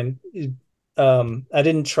fine. I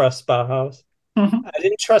didn't trust Bauhaus. I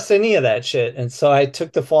didn't trust any of that shit. And so I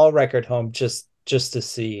took the Fall record home just to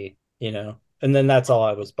see, and then that's all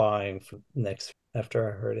I was buying for next after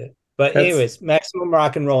I heard it. But anyways, Maximum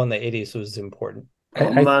Rock and Roll in the 80s was important.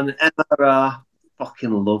 Man, MRR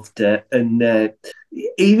fucking loved it. And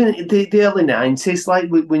even the early 90s, like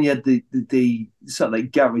when you had the sort of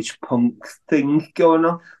like garage punk thing going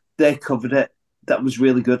on, they covered it. That was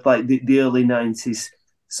really good. Like the early 90s,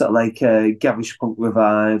 sort of like garage punk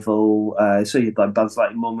revival. So you had like bands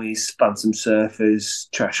like Mummies, Phantom Surfers,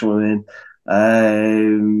 Trash Women,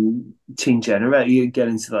 Teen Generator. You get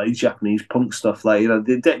into like Japanese punk stuff. Like,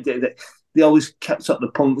 they always kept up the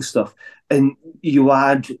punk stuff. And you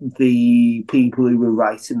had the people who were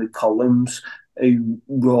writing the columns who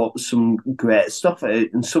wrote some great stuff,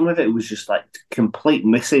 and some of it was just like complete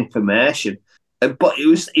misinformation. But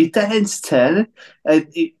it's dead entertaining.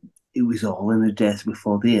 It was all in the days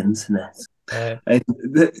before the internet.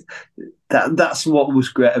 That's what was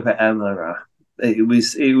great about MRR. It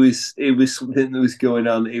was something that was going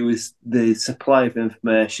on. It was the supply of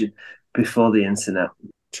information before the internet.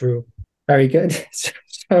 True. Very good.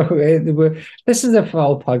 So this is a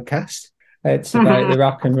Fall podcast. It's about the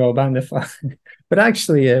rock and roll band of Fall. But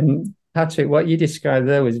actually, Patrick, what you described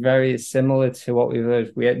there was very similar to what we've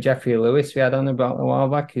heard. We had Jeffrey Lewis, we had on about a while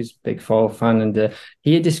back, who's a big Fall fan, and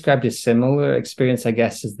he had described a similar experience, I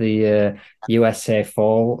guess, as the USA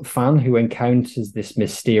Fall fan who encounters this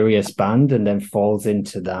mysterious band and then falls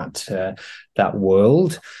into that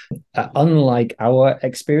world. Unlike our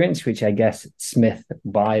experience, which I guess Smith,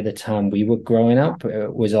 by the time we were growing up,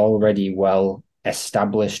 was already well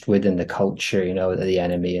established within the culture, the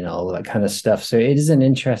Enemy and all that kind of stuff. So it is an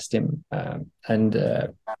interesting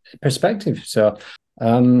perspective. So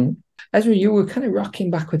Ezra, you were kind of rocking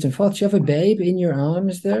backwards and forth. Do you have a babe in your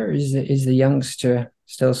arms there? Is the youngster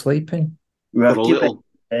still sleeping? Got a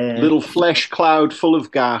little flesh cloud full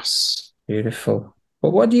of gas. Beautiful. But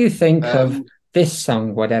what do you think of this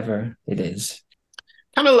song, whatever it is?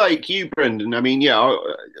 Kind of like you, Brendan. I mean, yeah,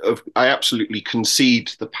 I absolutely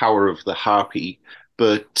concede the power of the harpy,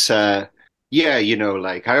 but yeah,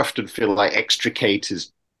 like I often feel like Extricate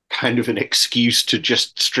is kind of an excuse to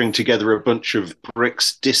just string together a bunch of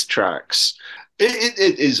Bricks diss tracks.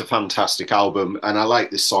 It is a fantastic album, and I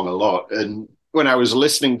like this song a lot. And when I was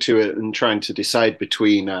listening to it and trying to decide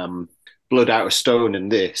between Blood Out of Stone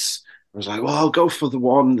and this, I was like, well, I'll go for the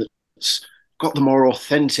one that's got the more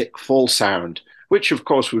authentic Fall sound, which of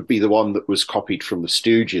course would be the one that was copied from the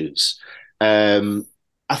Stooges.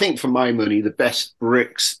 I think for my money, the best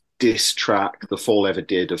Bricks diss track the Fall ever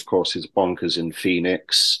did, of course, is Bonkers in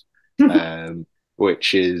Phoenix,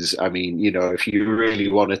 which is, I mean, you know, if you really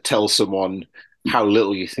want to tell someone how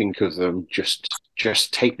little you think of them, just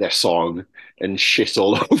take their song and shit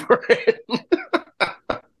all over it.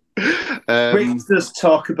 Rick does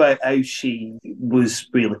talk about how she was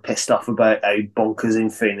really pissed off about how Bonkers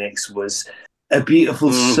in Phoenix was a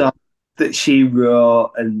beautiful song that she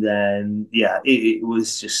wrote, and then it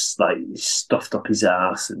was just like stuffed up his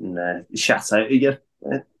ass and shat out again.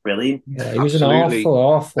 Brilliant. Yeah, he was Absolutely. An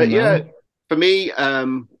awful man. Yeah, for me,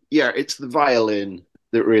 it's the violin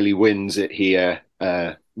that really wins it here.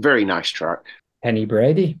 Very nice track. Penny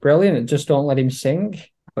Brady, brilliant. Just don't let him sing.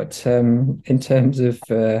 But in terms of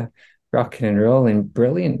rocking and rolling,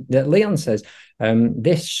 brilliant. Leon says,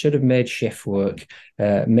 this should have made Shift work,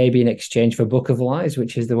 maybe in exchange for Book of Lies,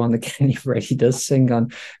 which is the one that Kenny Brady does sing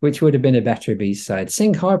on, which would have been a better B-side.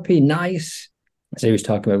 Sing Harpy, nice. So he was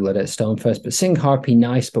talking about Blood at Stone first, but Sing Harpy,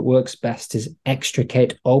 nice, but works best as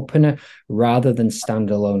extricate opener rather than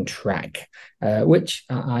standalone track, which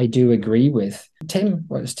I do agree with. Tim,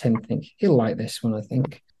 what does Tim think? He'll like this one, I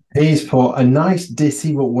think. He's put a nice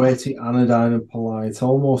ditty, but way too anodyne and polite.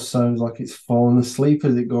 Almost sounds like it's falling asleep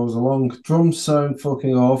as it goes along. Drums sound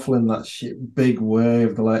fucking awful in that shit big wave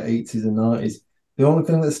of the late 80s and 90s. The only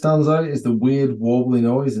thing that stands out is the weird wobbly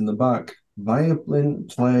noise in the back. Violin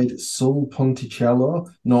played sul ponticello,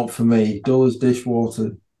 not for me. Dull as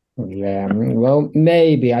dishwater. Yeah, well,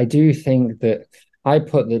 maybe. I do think that I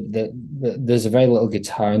put that there's a very little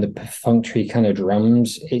guitar and the perfunctory kind of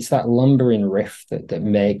drums. It's that lumbering riff that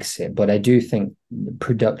makes it. But I do think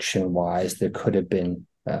production-wise, there could have been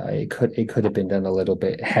it could have been done a little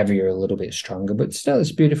bit heavier, a little bit stronger. But still,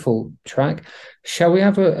 it's a beautiful track. Shall we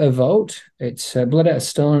have a vote? It's Blood Out of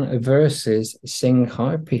Stone versus Sing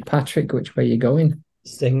Harpy. Patrick, which way are you going?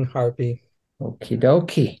 Sing Harpy. Okie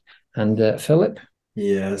dokie. And Philip?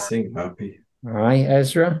 Yeah, Sing Harpy. All right,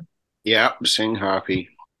 Ezra? Yeah, Sing Harpy.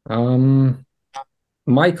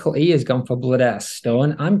 Michael E has gone for Blood Out of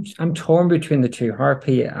Stone. I'm torn between the two.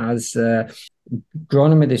 Harpy has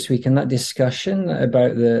grown on me this week, and that discussion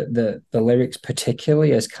about the lyrics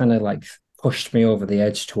particularly has kind of like pushed me over the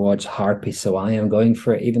edge towards Harpy. So I am going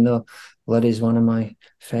for it, even though Blood is one of my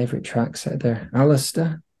favorite tracks out there.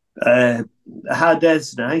 Alistair? Hard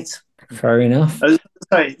Day's Night. Fair enough.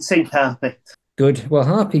 Sorry, Sing Harpy. Good. Well,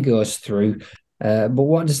 Harpy goes through. But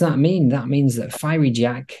what does that mean? That means that Fiery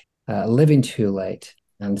Jack, Living Too Late,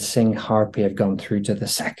 and Sing Harpy have gone through to the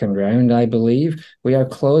second round, I believe. We are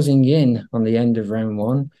closing in on the end of round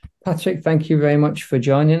one. Patrick, thank you very much for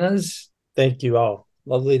joining us. Thank you all.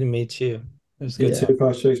 Lovely to meet you. It was good too,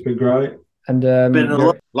 Patrick. It's been great. And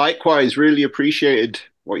likewise, really appreciated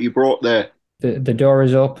what you brought there. The door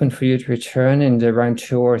is open for you to return in the round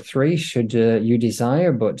 2 or 3, should you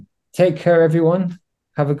desire. But take care, everyone.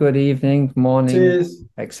 Have a good evening, morning,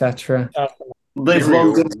 etc. Live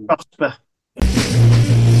long and prosper.